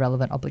bound by the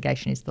relevant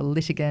obligation is the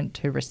litigant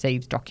who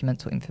receives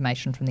documents or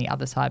information from the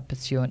other side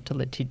pursuant to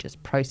litigious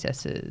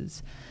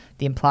processes.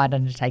 The implied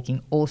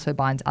undertaking also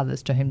binds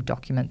others to whom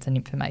documents and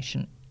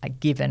information are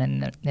given,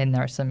 and then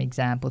there are some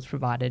examples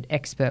provided.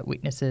 Expert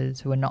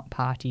witnesses who are not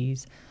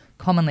parties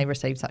commonly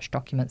receive such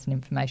documents and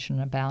information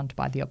and are bound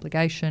by the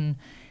obligation.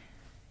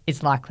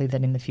 It's likely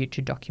that in the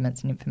future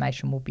documents and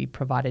information will be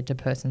provided to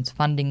persons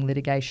funding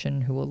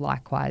litigation who will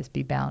likewise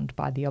be bound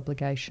by the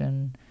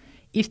obligation.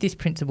 If this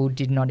principle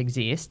did not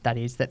exist, that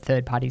is, that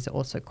third parties are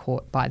also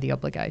caught by the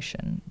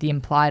obligation, the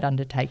implied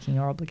undertaking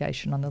or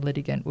obligation on the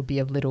litigant would be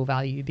of little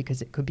value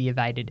because it could be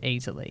evaded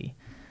easily.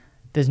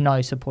 There's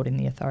no support in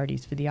the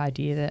authorities for the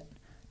idea that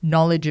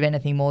knowledge of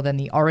anything more than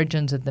the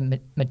origins of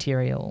the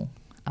material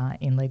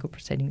in legal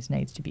proceedings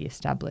needs to be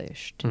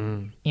established.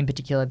 In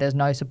particular, there's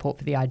no support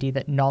for the idea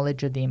that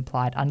knowledge of the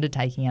implied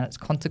undertaking and its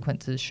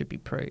consequences should be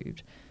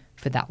proved,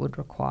 for that would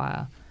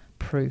require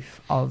proof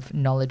of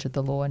knowledge of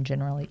the law, and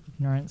generally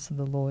ignorance of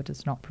the law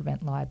does not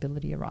prevent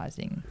liability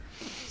arising.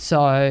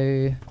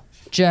 So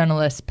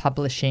journalists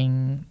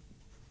publishing,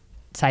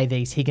 say,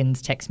 these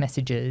Higgins text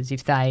messages,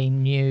 if they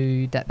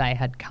knew that they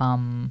had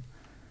come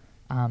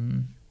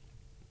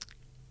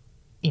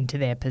into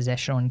their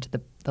possession or into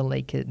the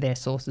leak, their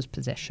source's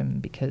possession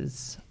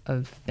because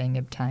of being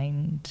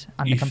obtained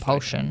under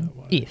compulsion.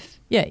 If.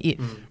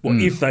 Well,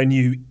 if they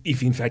knew,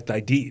 if in fact they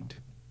did.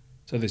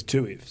 So there's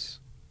two ifs,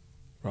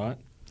 right?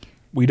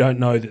 We don't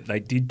know that they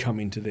did come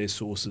into their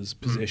source's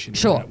possession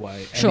in that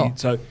way. Sure.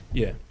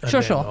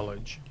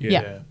 Knowledge.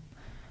 Yeah.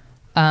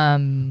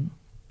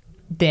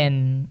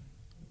 Then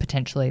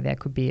potentially there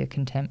could be a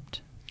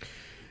contempt.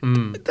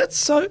 That's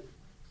so.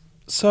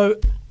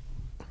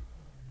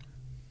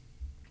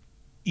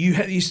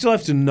 You still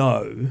have to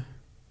know.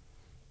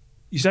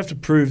 You still have to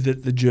prove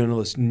that the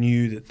journalist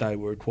knew that they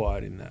were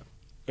acquired in that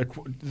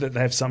they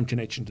have some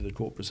connection to the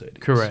court proceedings.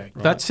 Correct.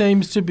 Right? That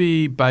seems to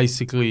be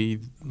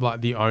basically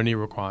like the only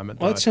requirement.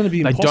 Well, that's going to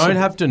be impossible. They don't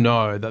have to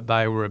know that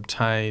they were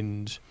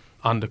obtained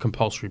under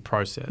compulsory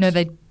process. No,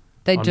 they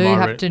do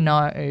have to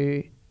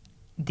know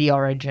the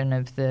origin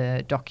of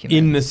the document.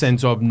 In the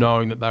sense of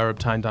knowing that they were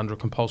obtained under a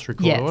compulsory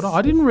court order.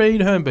 I didn't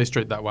read Herne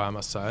Street that way, I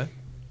must say.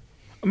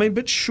 I mean,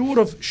 but short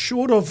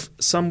of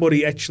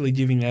somebody actually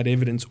giving that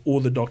evidence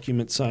or the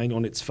document saying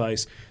on its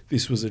face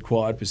this was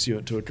acquired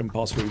pursuant to a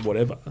compulsory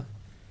whatever,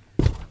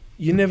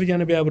 you're never going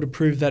to be able to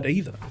prove that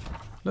either.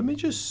 Let me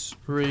just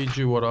read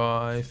you what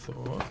I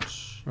thought.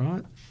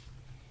 Right.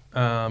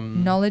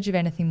 Knowledge of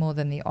anything more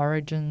than the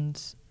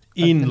origins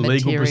in of the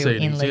legal material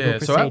proceedings. in legal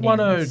proceedings. So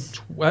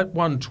at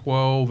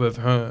 112 of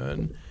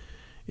Herne,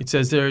 it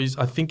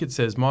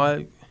says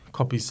my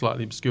copy's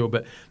slightly obscure,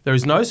 but there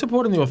is no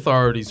support in the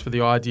authorities for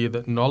the idea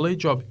that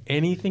knowledge of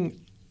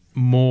anything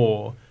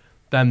more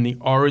than the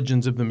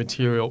origins of the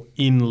material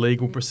in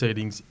legal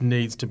proceedings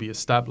needs to be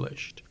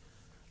established.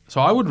 So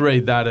I would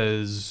read that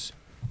as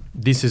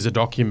this is a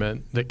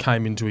document that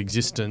came into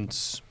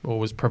existence or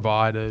was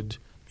provided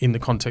in the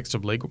context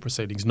of legal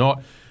proceedings,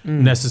 not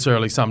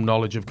necessarily some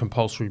knowledge of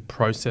compulsory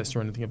process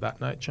or anything of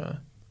that nature,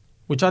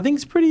 which I think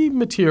is pretty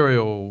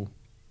material,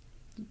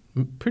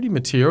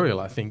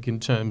 I think,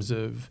 in terms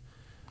of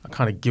a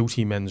kind of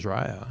guilty mens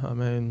rea. I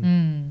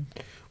mean...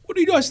 What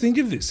do you guys think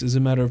of this as a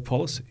matter of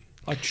policy?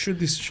 Like, should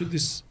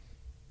this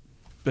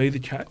be the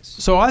case?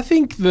 So I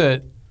think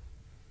that,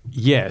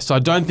 yes, I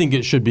don't think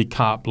it should be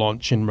carte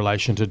blanche in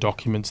relation to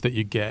documents that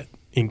you get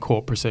in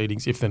court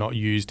proceedings if they're not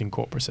used in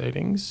court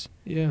proceedings.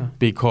 Yeah.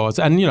 Because,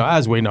 and you know,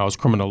 as we know as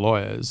criminal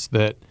lawyers,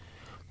 that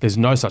there's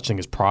no such thing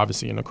as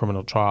privacy in a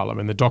criminal trial. I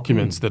mean, the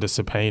documents that are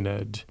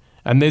subpoenaed,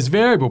 and there's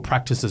variable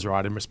practices,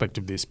 right, in respect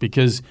of this,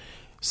 because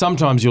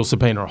sometimes you'll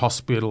subpoena a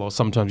hospital or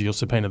sometimes you'll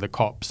subpoena the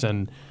cops,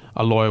 and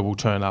a lawyer will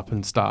turn up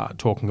and start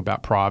talking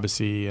about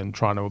privacy and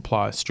trying to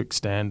apply strict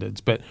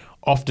standards. But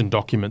often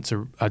documents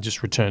are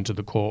just returned to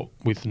the court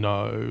with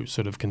no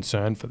sort of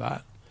concern for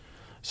that.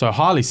 So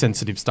highly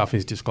sensitive stuff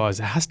is disclosed.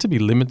 There has to be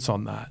limits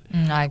on that.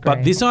 I agree.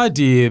 But this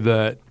idea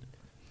that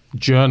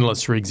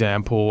journalists, for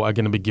example, are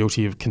going to be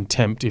guilty of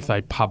contempt if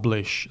they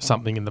publish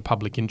something in the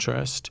public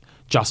interest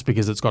just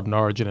because it's got an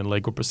origin in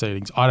legal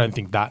proceedings, I don't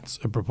think that's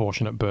a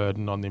proportionate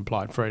burden on the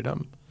implied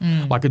freedom.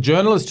 Like a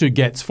journalist who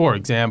gets, for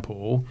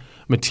example,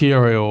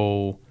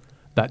 material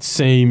that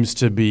seems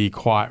to be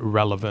quite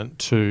relevant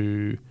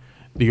to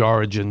the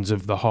origins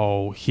of the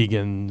whole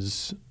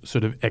Higgins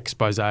sort of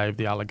expose of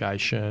the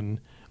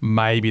allegation,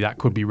 maybe that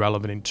could be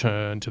relevant in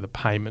turn to the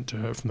payment to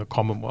her from the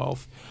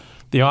Commonwealth.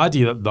 The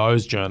idea that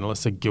those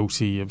journalists are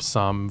guilty of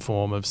some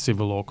form of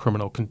civil or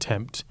criminal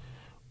contempt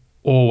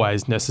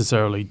always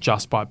necessarily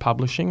just by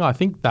publishing, I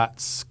think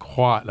that's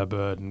quite a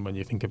burden when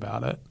you think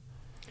about it.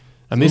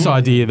 And this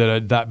idea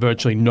that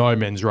virtually no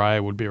mens rea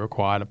would be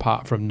required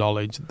apart from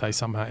knowledge that they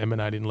somehow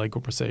emanate in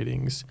legal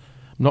proceedings,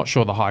 I'm not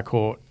sure the High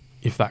Court,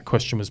 if that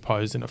question was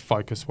posed in a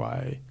focused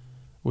way,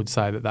 would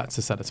say that that's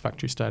a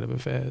satisfactory state of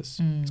affairs.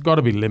 There's got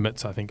to be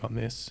limits, I think, on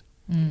this.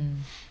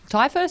 So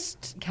I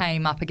first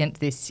came up against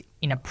this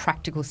in a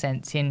practical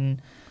sense in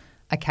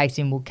a case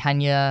in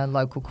Wilcannia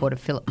local court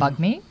of Philip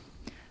Bugmy,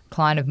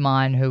 client of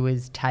mine who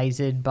was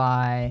tasered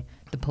by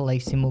the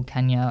police in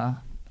Wilcannia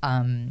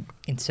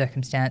in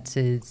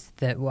circumstances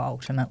that were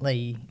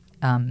ultimately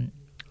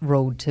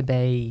ruled to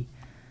be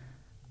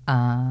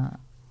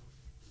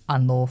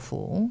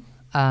unlawful.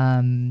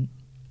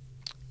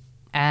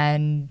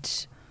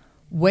 And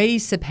we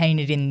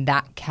subpoenaed in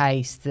that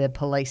case the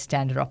police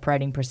standard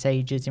operating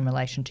procedures in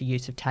relation to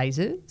use of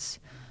tasers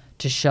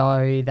to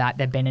show that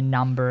there have been a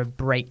number of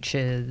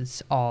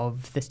breaches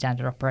of the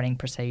standard operating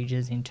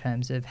procedures in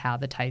terms of how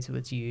the taser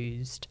was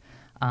used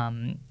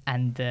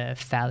and the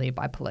failure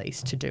by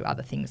police to do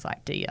other things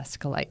like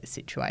de-escalate the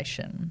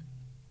situation.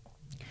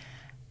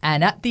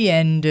 And at the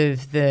end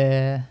of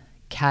the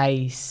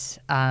case,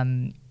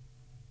 I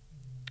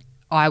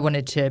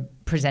wanted to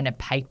present a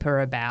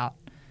paper about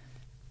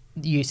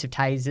the use of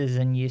tasers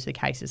and use the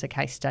case as a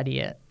case study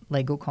at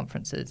legal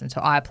conferences. And so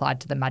I applied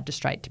to the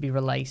magistrate to be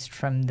released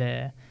from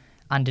the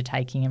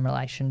undertaking in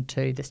relation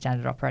to the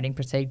standard operating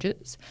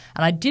procedures.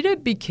 And I did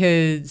it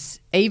because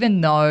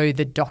even though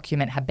the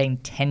document had been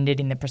tendered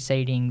in the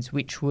proceedings,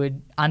 which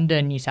would,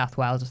 under New South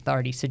Wales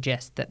authority,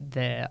 suggest that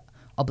the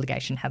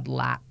obligation had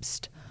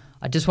lapsed,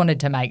 I just wanted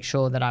to make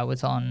sure that I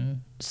was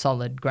on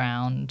solid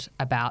ground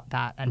about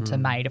that and to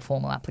make a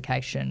formal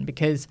application,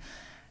 because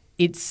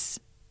it's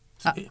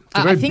a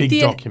very big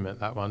document,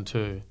 that one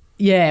too.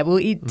 Yeah, well,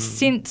 it's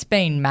since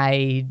been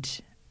made,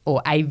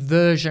 or a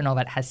version of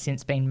it has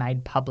since been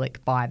made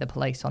public by the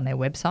police on their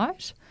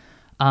website.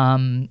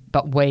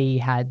 But we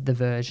had the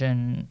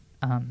version,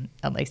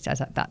 at least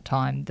as at that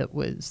time, that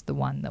was the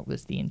one that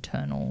was the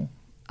internal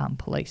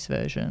police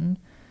version.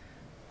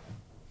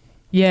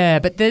 Yeah,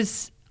 but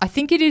I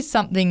think it is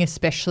something,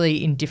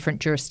 especially in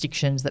different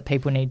jurisdictions, that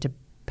people need to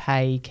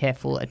pay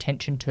careful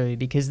attention to,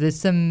 because there's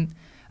some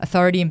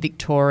authority in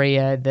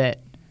Victoria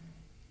that,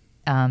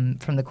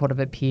 from the Court of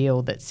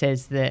Appeal, that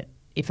says that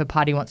if a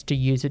party wants to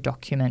use a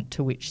document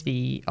to which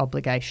the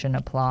obligation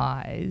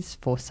applies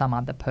for some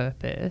other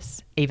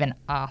purpose, even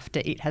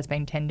after it has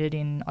been tendered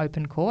in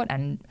open court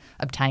and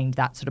obtained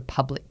that sort of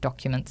public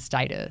document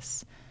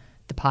status,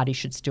 the party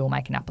should still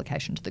make an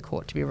application to the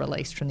court to be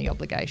released from the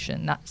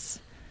obligation. That's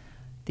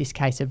this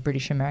case of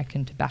British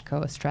American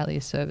Tobacco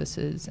Australia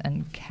Services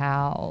and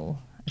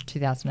CAL, a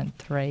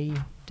 2003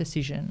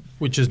 decision.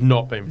 Which has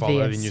not been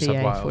followed in New South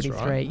Wales,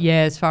 43. right?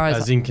 Yeah, as far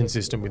as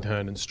inconsistent with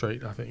Hernan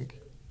Street, I think.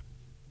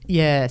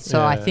 Yeah,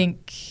 so I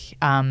think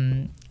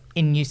in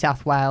New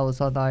South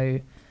Wales, although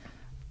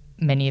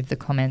many of the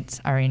comments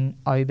are in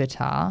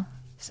Obiter,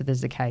 so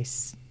there's a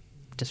case,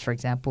 just for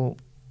example,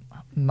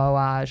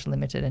 Moage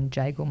Limited and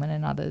Jagelman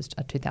and others,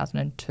 a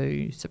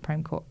 2002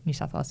 New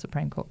South Wales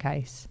Supreme Court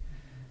case.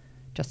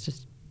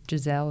 Justice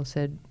Giselle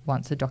said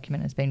once a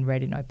document has been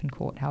read in open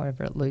court,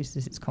 however, it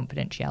loses its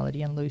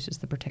confidentiality and loses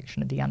the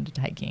protection of the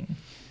undertaking.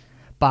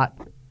 But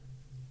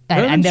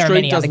and there are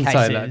many other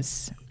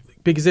cases.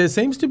 Because there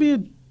seems to be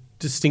a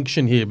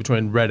distinction here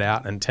between read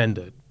out and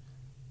tendered,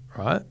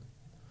 right?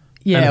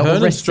 Yeah, and or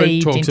Hernan Street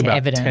received talks into about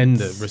evidence.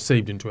 tendered,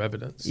 received into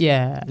evidence.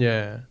 Yeah.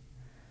 Yeah.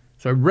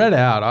 So read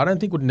out, I don't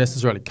think would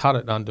necessarily cut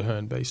it under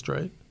Hern B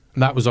Street.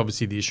 And that was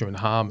obviously the issue in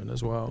Harman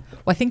as well.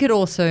 Well, I think it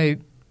also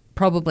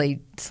probably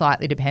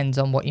slightly depends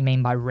on what you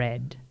mean by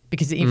read.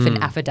 Because if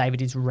an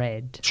affidavit is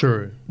read,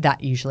 true,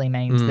 that usually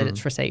means that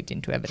it's received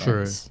into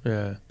evidence. True,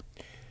 yeah.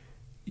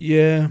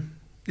 Yeah,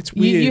 it's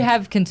weird. You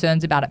have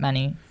concerns about it,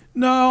 Manny?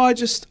 No,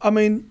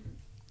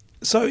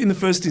 so in the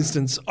first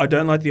instance, I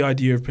don't like the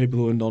idea of people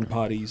who are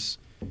non-parties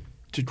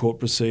to court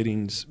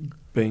proceedings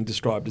being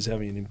described as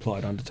having an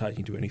implied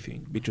undertaking to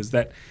anything, because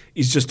that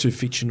is just too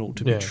fictional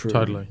to be true.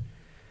 Totally.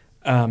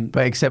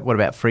 But except what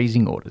about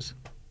freezing orders?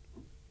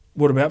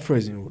 What about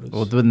freezing orders? Or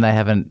wouldn't they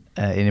have an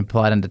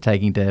implied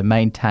undertaking to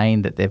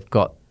maintain that they've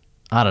got,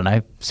 I don't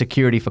know,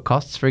 security for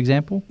costs, for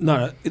example?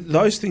 No,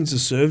 those things are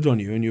served on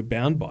you and you're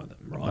bound by them,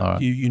 right? All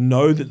right. You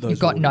know that those You've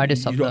got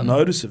notice of them. You've got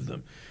notice of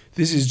them.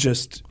 This is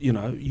just,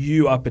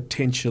 you are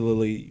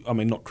potentially,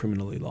 not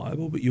criminally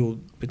liable, but you're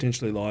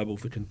potentially liable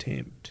for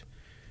contempt.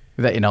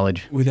 Without your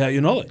knowledge. Without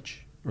your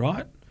knowledge,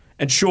 right?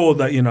 And sure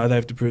that, they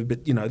have to prove,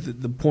 but,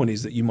 the point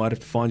is that you might have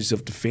to find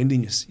yourself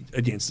defending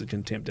against the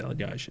contempt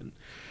allegation.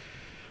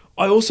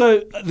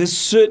 There's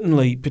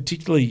certainly,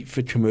 particularly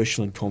for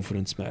commercial and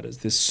confidence matters,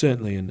 there's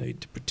certainly a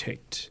need to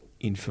protect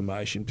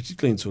information,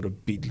 particularly in sort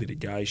of bid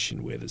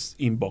litigation where there's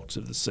inbox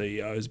of the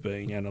CEO is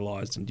being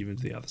analysed and given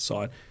to the other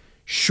side.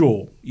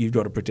 Sure, you've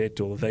got to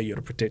protect all of that. You've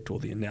got to protect all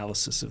the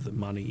analysis of the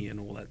money and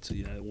all that,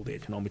 all the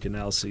economic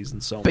analyses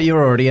and so on. But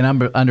you're already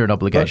under an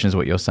obligation is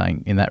what you're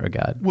saying in that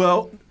regard.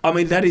 Well,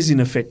 that is in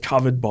effect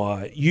covered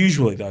by,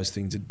 usually those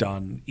things are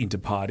done inter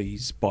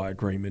partes by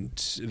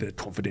agreement. The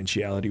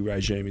confidentiality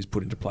regime is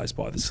put into place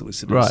by the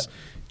solicitors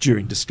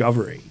during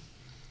discovery.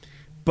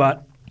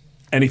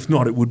 And if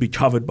not, it would be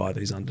covered by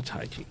these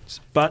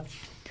undertakings. But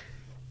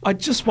I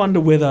just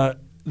wonder whether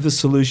the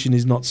solution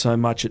is not so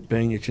much it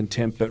being a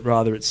contempt, but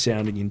rather it's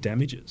sounding in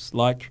damages.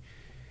 Like,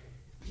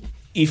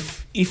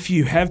 if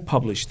you have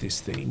published this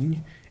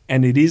thing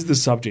and it is the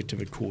subject of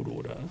a court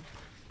order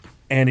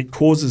and it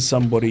causes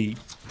somebody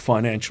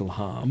financial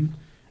harm,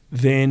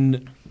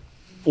 then,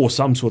 or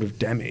some sort of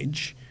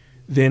damage,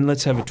 then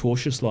let's have a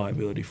tortious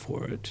liability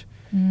for it.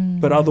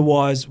 But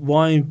otherwise,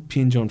 why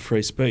impinge on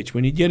free speech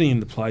when you're getting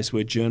in the place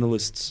where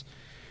journalists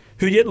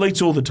who get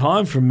leaks all the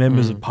time from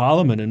members of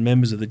parliament and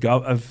members of the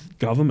of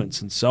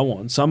governments and so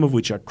on, some of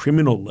which are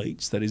criminal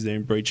leaks, that is, they're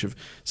in breach of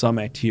some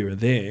act here or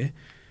there.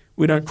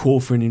 We don't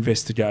call for an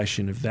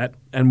investigation of that.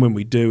 And when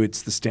we do,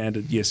 it's the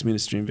standard, yes,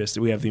 ministry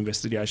investigation. We have the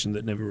investigation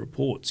that never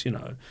reports,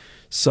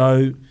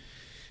 So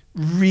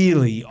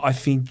really, I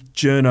think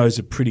journos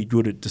are pretty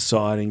good at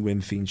deciding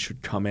when things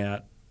should come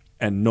out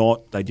and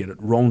not. They get it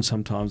wrong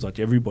sometimes, like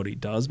everybody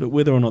does, but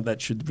whether or not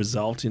that should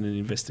result in an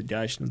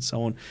investigation and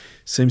so on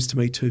seems to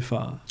me too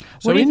far.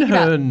 So in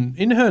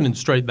Hernan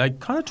Street, they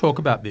kind of talk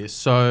about this.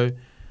 So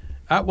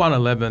at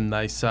 111,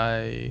 they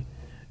say,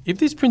 if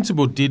this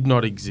principle did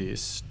not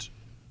exist,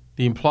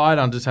 the implied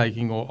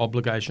undertaking or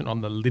obligation on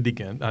the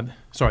litigant,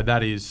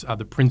 that is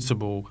the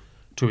principal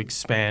to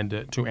expand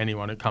it to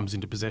anyone who comes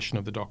into possession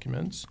of the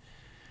documents.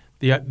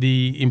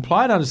 The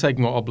implied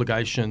undertaking or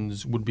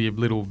obligations would be of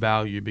little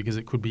value because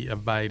it could be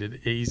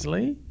evaded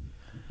easily.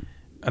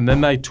 And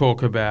then they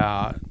talk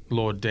about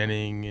Lord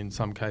Denning, in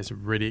some case of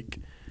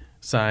Riddick,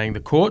 saying the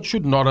court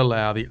should not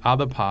allow the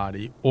other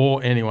party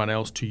or anyone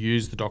else to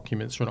use the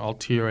documents for an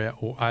ulterior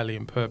or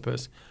alien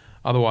purpose.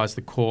 Otherwise,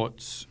 the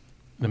courts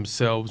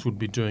themselves would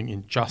be doing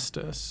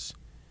injustice.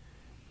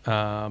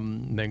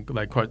 Then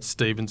they quote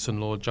Stevenson,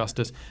 Lord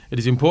Justice. It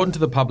is important to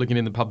the public and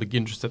in the public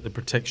interest that the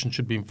protection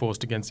should be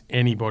enforced against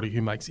anybody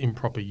who makes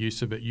improper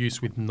use of it.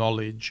 Use with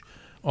knowledge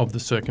of the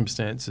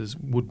circumstances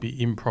would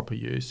be improper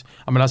use.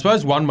 I mean, I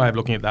suppose one way of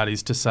looking at that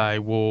is to say,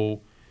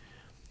 well,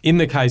 in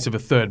the case of a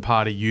third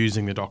party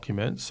using the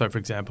document, so for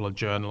example, a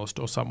journalist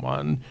or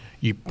someone,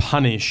 you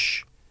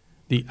punish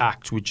the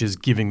act which is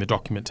giving the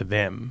document to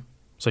them.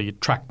 So you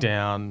track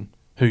down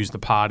who's the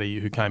party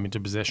who came into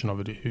possession of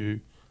it, who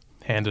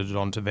handed it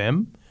on to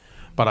them.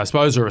 But I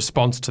suppose a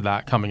response to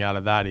that coming out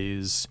of that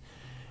is,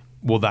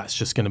 well, that's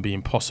just going to be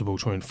impossible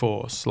to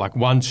enforce. Like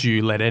once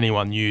you let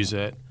anyone use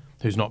it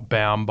who's not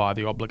bound by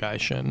the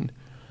obligation,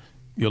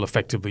 you'll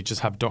effectively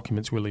just have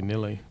documents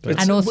willy-nilly.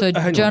 And also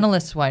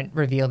journalists won't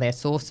reveal their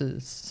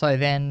sources, so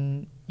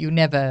then you'll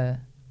never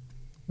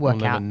work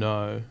we'll out. Never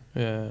know,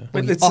 yeah.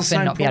 But it's often the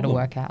same not be able to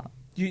problem. work out.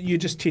 You're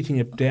just taking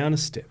it down a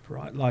step,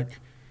 right? Like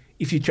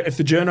if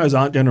the journos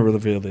aren't going to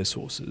reveal their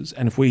sources,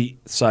 and if we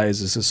say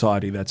as a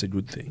society that's a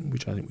good thing,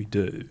 which I think we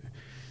do,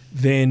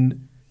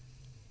 then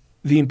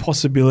the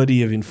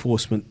impossibility of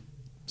enforcement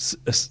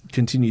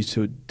continues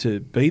to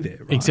be there,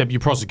 right? Except you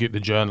prosecute the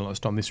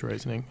journalist on this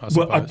reasoning, I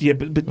suppose. Well, yeah,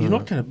 but you're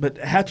not going to. But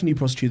how can you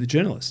prosecute the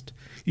journalist?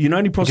 You can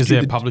only prosecute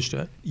because they've published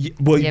it.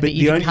 Well, Yeah, but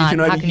you how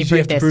can you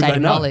prove their state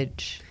of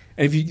knowledge?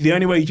 And the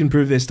only way you can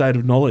prove their state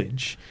of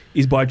knowledge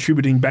is by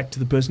attributing back to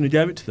the person who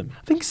gave it to them.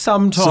 I think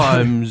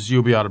sometimes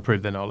you'll be able to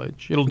prove their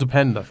knowledge. It'll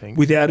depend, I think.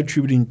 Without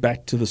attributing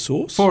back to the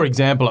source? For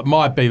example, it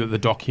might be that the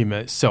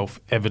document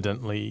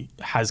self-evidently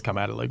has come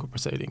out of legal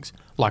proceedings,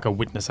 like a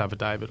witness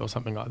affidavit or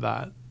something like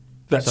that.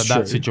 That's so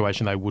true. that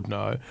situation they would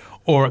know.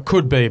 Or it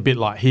could be a bit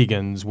like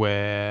Higgins,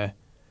 where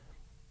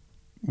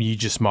you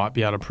just might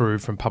be able to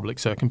prove from public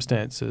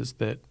circumstances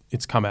that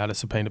it's come out of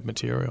subpoenaed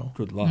material.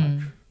 Good luck.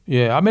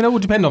 Yeah, I mean, it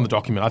would depend on the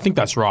document. I think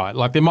that's right.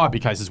 Like, there might be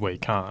cases where you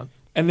can't.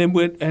 And then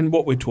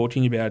what we're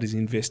talking about is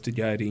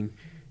investigating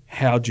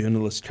how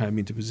journalists came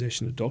into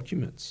possession of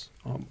documents.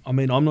 I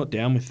mean, I'm not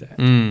down with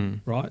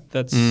that, right?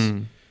 That's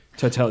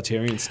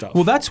totalitarian stuff.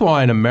 Well, that's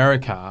why in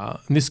America,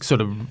 and this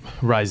sort of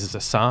raises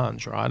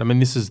Assange, right? I mean,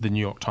 this is the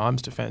New York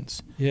Times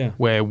defence,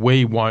 where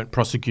we won't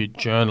prosecute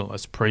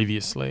journalists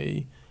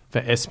previously for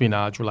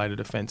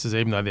espionage-related offences,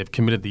 even though they've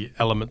committed the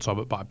elements of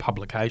it by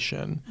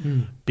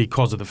publication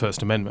because of the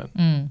First Amendment.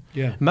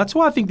 Yeah. And that's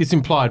why I think this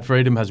implied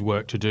freedom has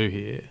work to do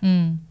here.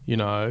 You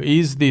know,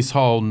 is this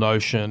whole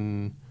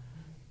notion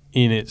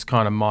in its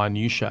kind of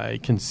minutiae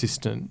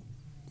consistent,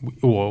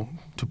 or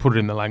to put it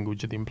in the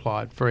language of the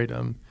implied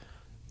freedom,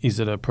 is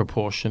it a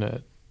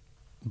proportionate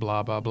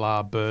blah, blah,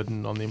 blah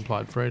burden on the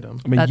implied freedom?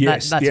 I mean,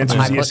 yes. That's the answer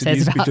what is the High yes, Court it says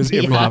is about because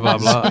Blah, blah,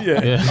 blah.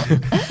 Yeah.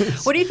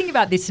 What do you think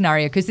about this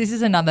scenario? Because this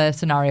is another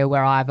scenario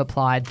where I've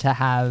applied to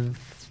have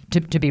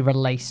to be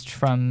released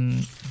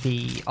from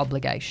the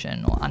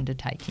obligation or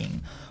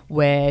undertaking,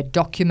 where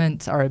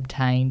documents are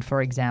obtained,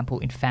 for example,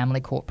 in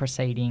family court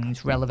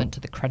proceedings relevant to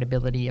the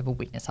credibility of a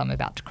witness I'm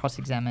about to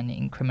cross-examine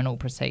in criminal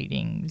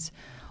proceedings,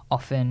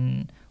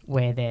 often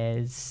where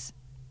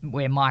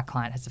my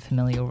client has a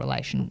familial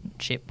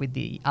relationship with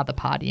the other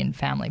party in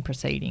family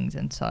proceedings,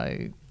 and so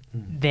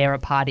they're a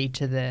party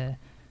to the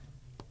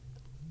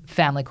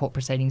family court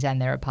proceedings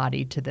and they're a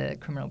party to the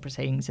criminal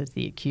proceedings as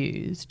the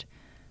accused.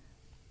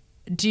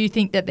 Do you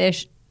think that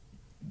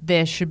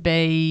there should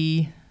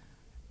be,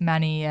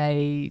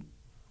 Manny,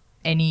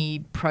 any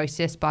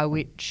process by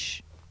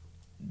which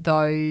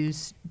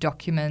those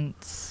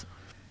documents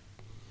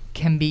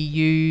can be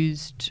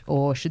used,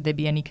 or should there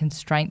be any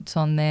constraints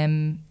on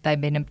them? They've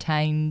been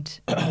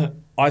obtained.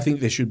 I think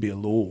there should be a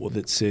law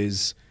that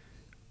says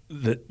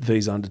that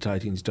these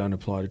undertakings don't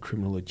apply to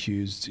criminal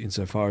accused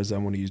insofar as they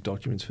want to use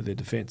documents for their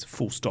defence.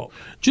 Full stop.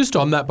 Just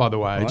on that, by the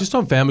way, just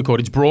on family court,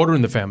 it's broader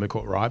in the family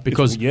court, right?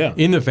 Because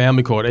in the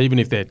family court, even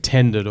if they're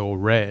tendered or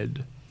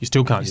read, you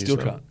still can't use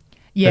them.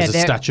 Yeah, there's a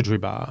statutory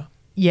bar.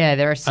 Yeah,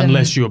 there are some.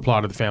 Unless you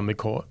apply to the family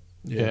court.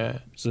 Yeah.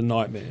 It's a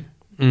nightmare.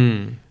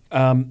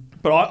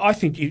 But I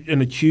think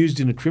an accused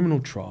in a criminal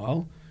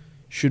trial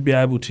should be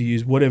able to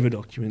use whatever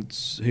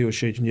documents he or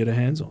she can get their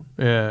hands on.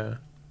 Yeah.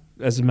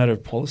 As a matter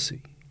of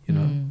policy, you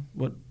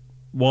know.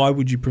 Why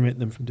would you prevent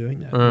them from doing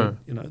that?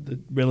 You know, the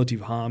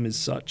relative harm is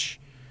such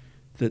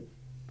that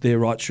their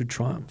rights should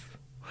triumph.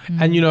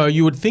 And, you know,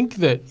 you would think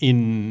that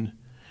in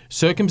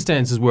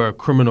circumstances where a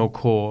criminal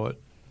court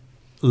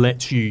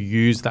lets you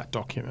use that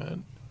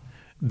document,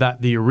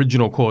 that the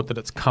original court that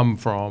it's come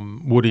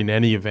from would in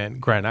any event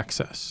grant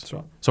access. That's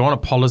right. So on a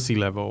policy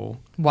level,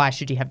 why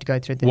should you have to go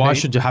through the Why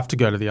should you have to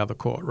go to the other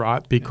court,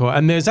 right? Because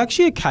and there's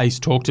actually a case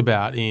talked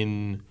about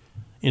in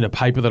in a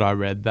paper that I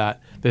read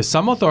that there's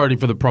some authority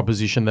for the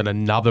proposition that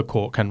another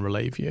court can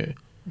relieve you.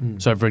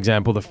 So, for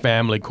example, the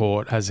family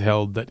court has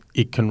held that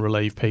it can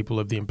relieve people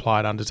of the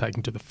implied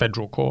undertaking to the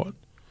federal court,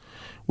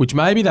 which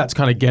maybe that's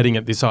kind of getting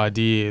at this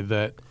idea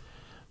that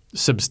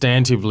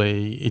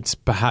substantively it's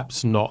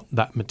perhaps not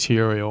that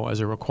material as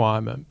a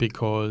requirement,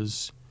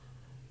 because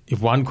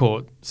if one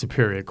court,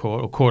 superior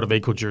court or court of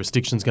equal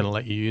jurisdiction, is going to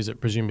let you use it,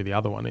 presumably the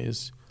other one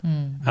is.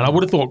 And I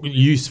would have thought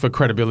use for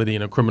credibility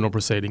in a criminal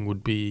proceeding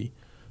would be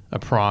a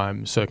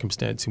prime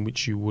circumstance in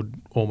which you would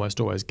almost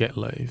always get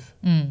leave.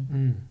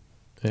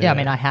 Yeah, I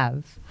mean, I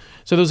have.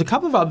 So there's a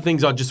couple of other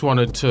things I just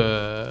wanted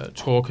to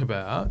talk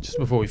about just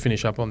before we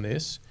finish up on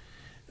this.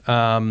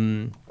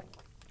 In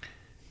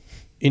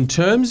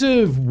terms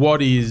of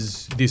what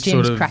is this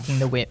Jim's sort of cracking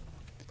the whip.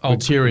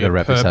 ulterior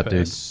wrap this up, dude.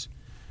 purpose,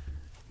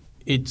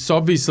 it's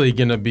obviously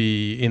going to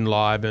be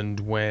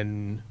enlivened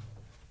when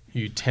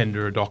you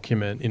tender a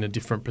document in a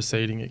different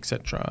proceeding,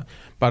 etc.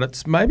 But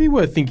it's maybe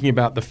worth thinking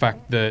about the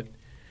fact that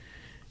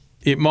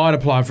it might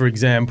apply, for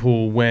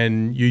example,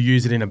 when you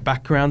use it in a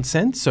background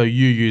sense. So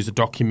you use a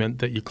document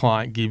that your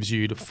client gives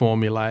you to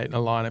formulate a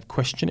line of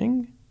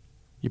questioning.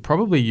 You're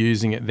probably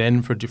using it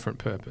then for a different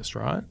purpose,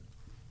 right?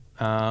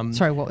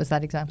 Sorry, what was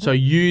that example? So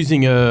you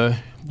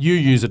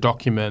use a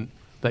document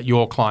that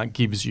your client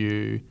gives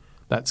you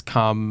that's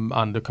come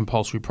under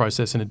compulsory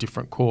process in a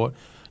different court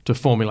to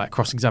formulate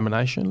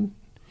cross-examination.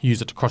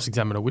 Use it to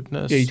cross-examine a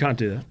witness. Yeah, you can't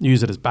do that.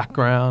 Use it as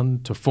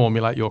background to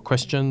formulate your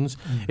questions.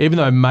 Even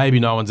though maybe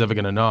no one's ever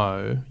going to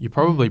know, you're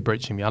probably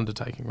breaching the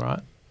undertaking,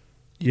 right?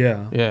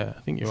 Yeah. Yeah,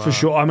 I think you are. For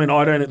sure. I mean,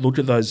 I don't look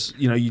at those.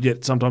 You know,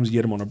 sometimes you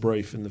get them on a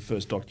brief, and the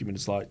first document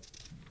is like,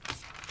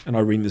 and I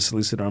ring the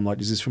solicitor. I'm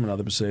like, "Is this from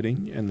another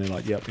proceeding?" And they're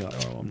like, "Yep." You're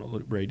like, "Oh, I'm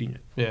not reading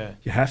it." Yeah,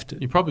 you have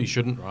to. You probably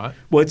shouldn't, right?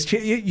 Well,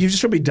 you've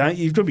just got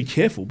to be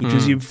careful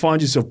because you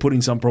find yourself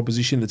putting some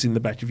proposition that's in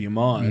the back of your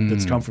mind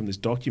that's come from this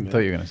document. I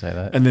thought you were going to say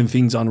that. And then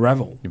things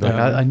unravel. You'd be like,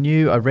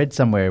 I read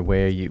somewhere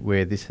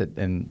where this had,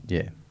 and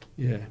yeah.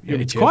 Yeah,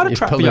 it's quite a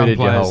trap for young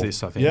players,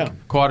 this, I think. Yeah.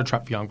 Quite a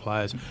trap for young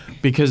players.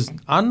 Because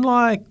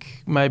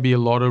unlike maybe a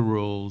lot of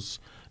rules,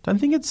 I don't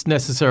think it's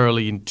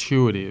necessarily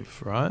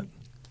intuitive, right?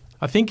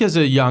 I think as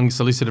a young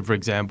solicitor, for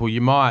example,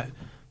 you might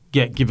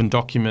get given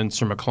documents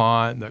from a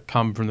client that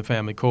come from the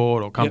family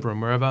court or come from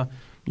wherever.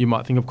 You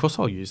might think, of course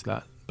I'll use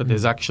that. But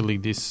there's actually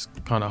this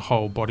kind of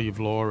whole body of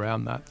law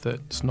around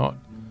that's not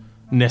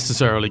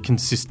necessarily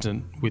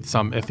consistent with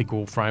some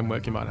ethical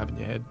framework you might have in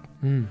your head.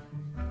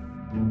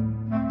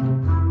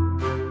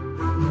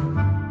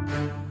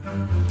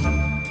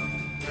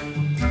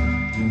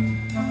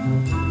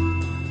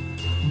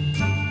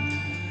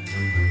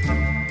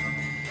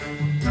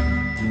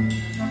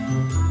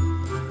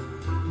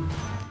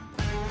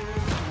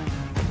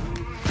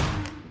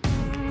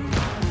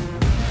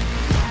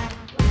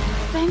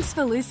 Thanks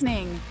for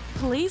listening.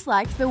 Please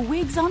like The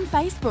Wigs on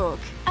Facebook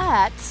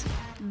at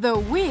The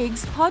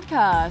Wigs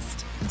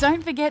Podcast.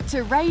 Don't forget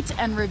to rate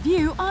and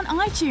review on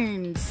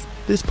iTunes.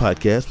 This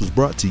podcast was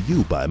brought to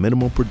you by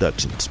Minimal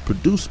Productions,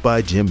 produced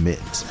by Jim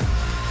Mintz.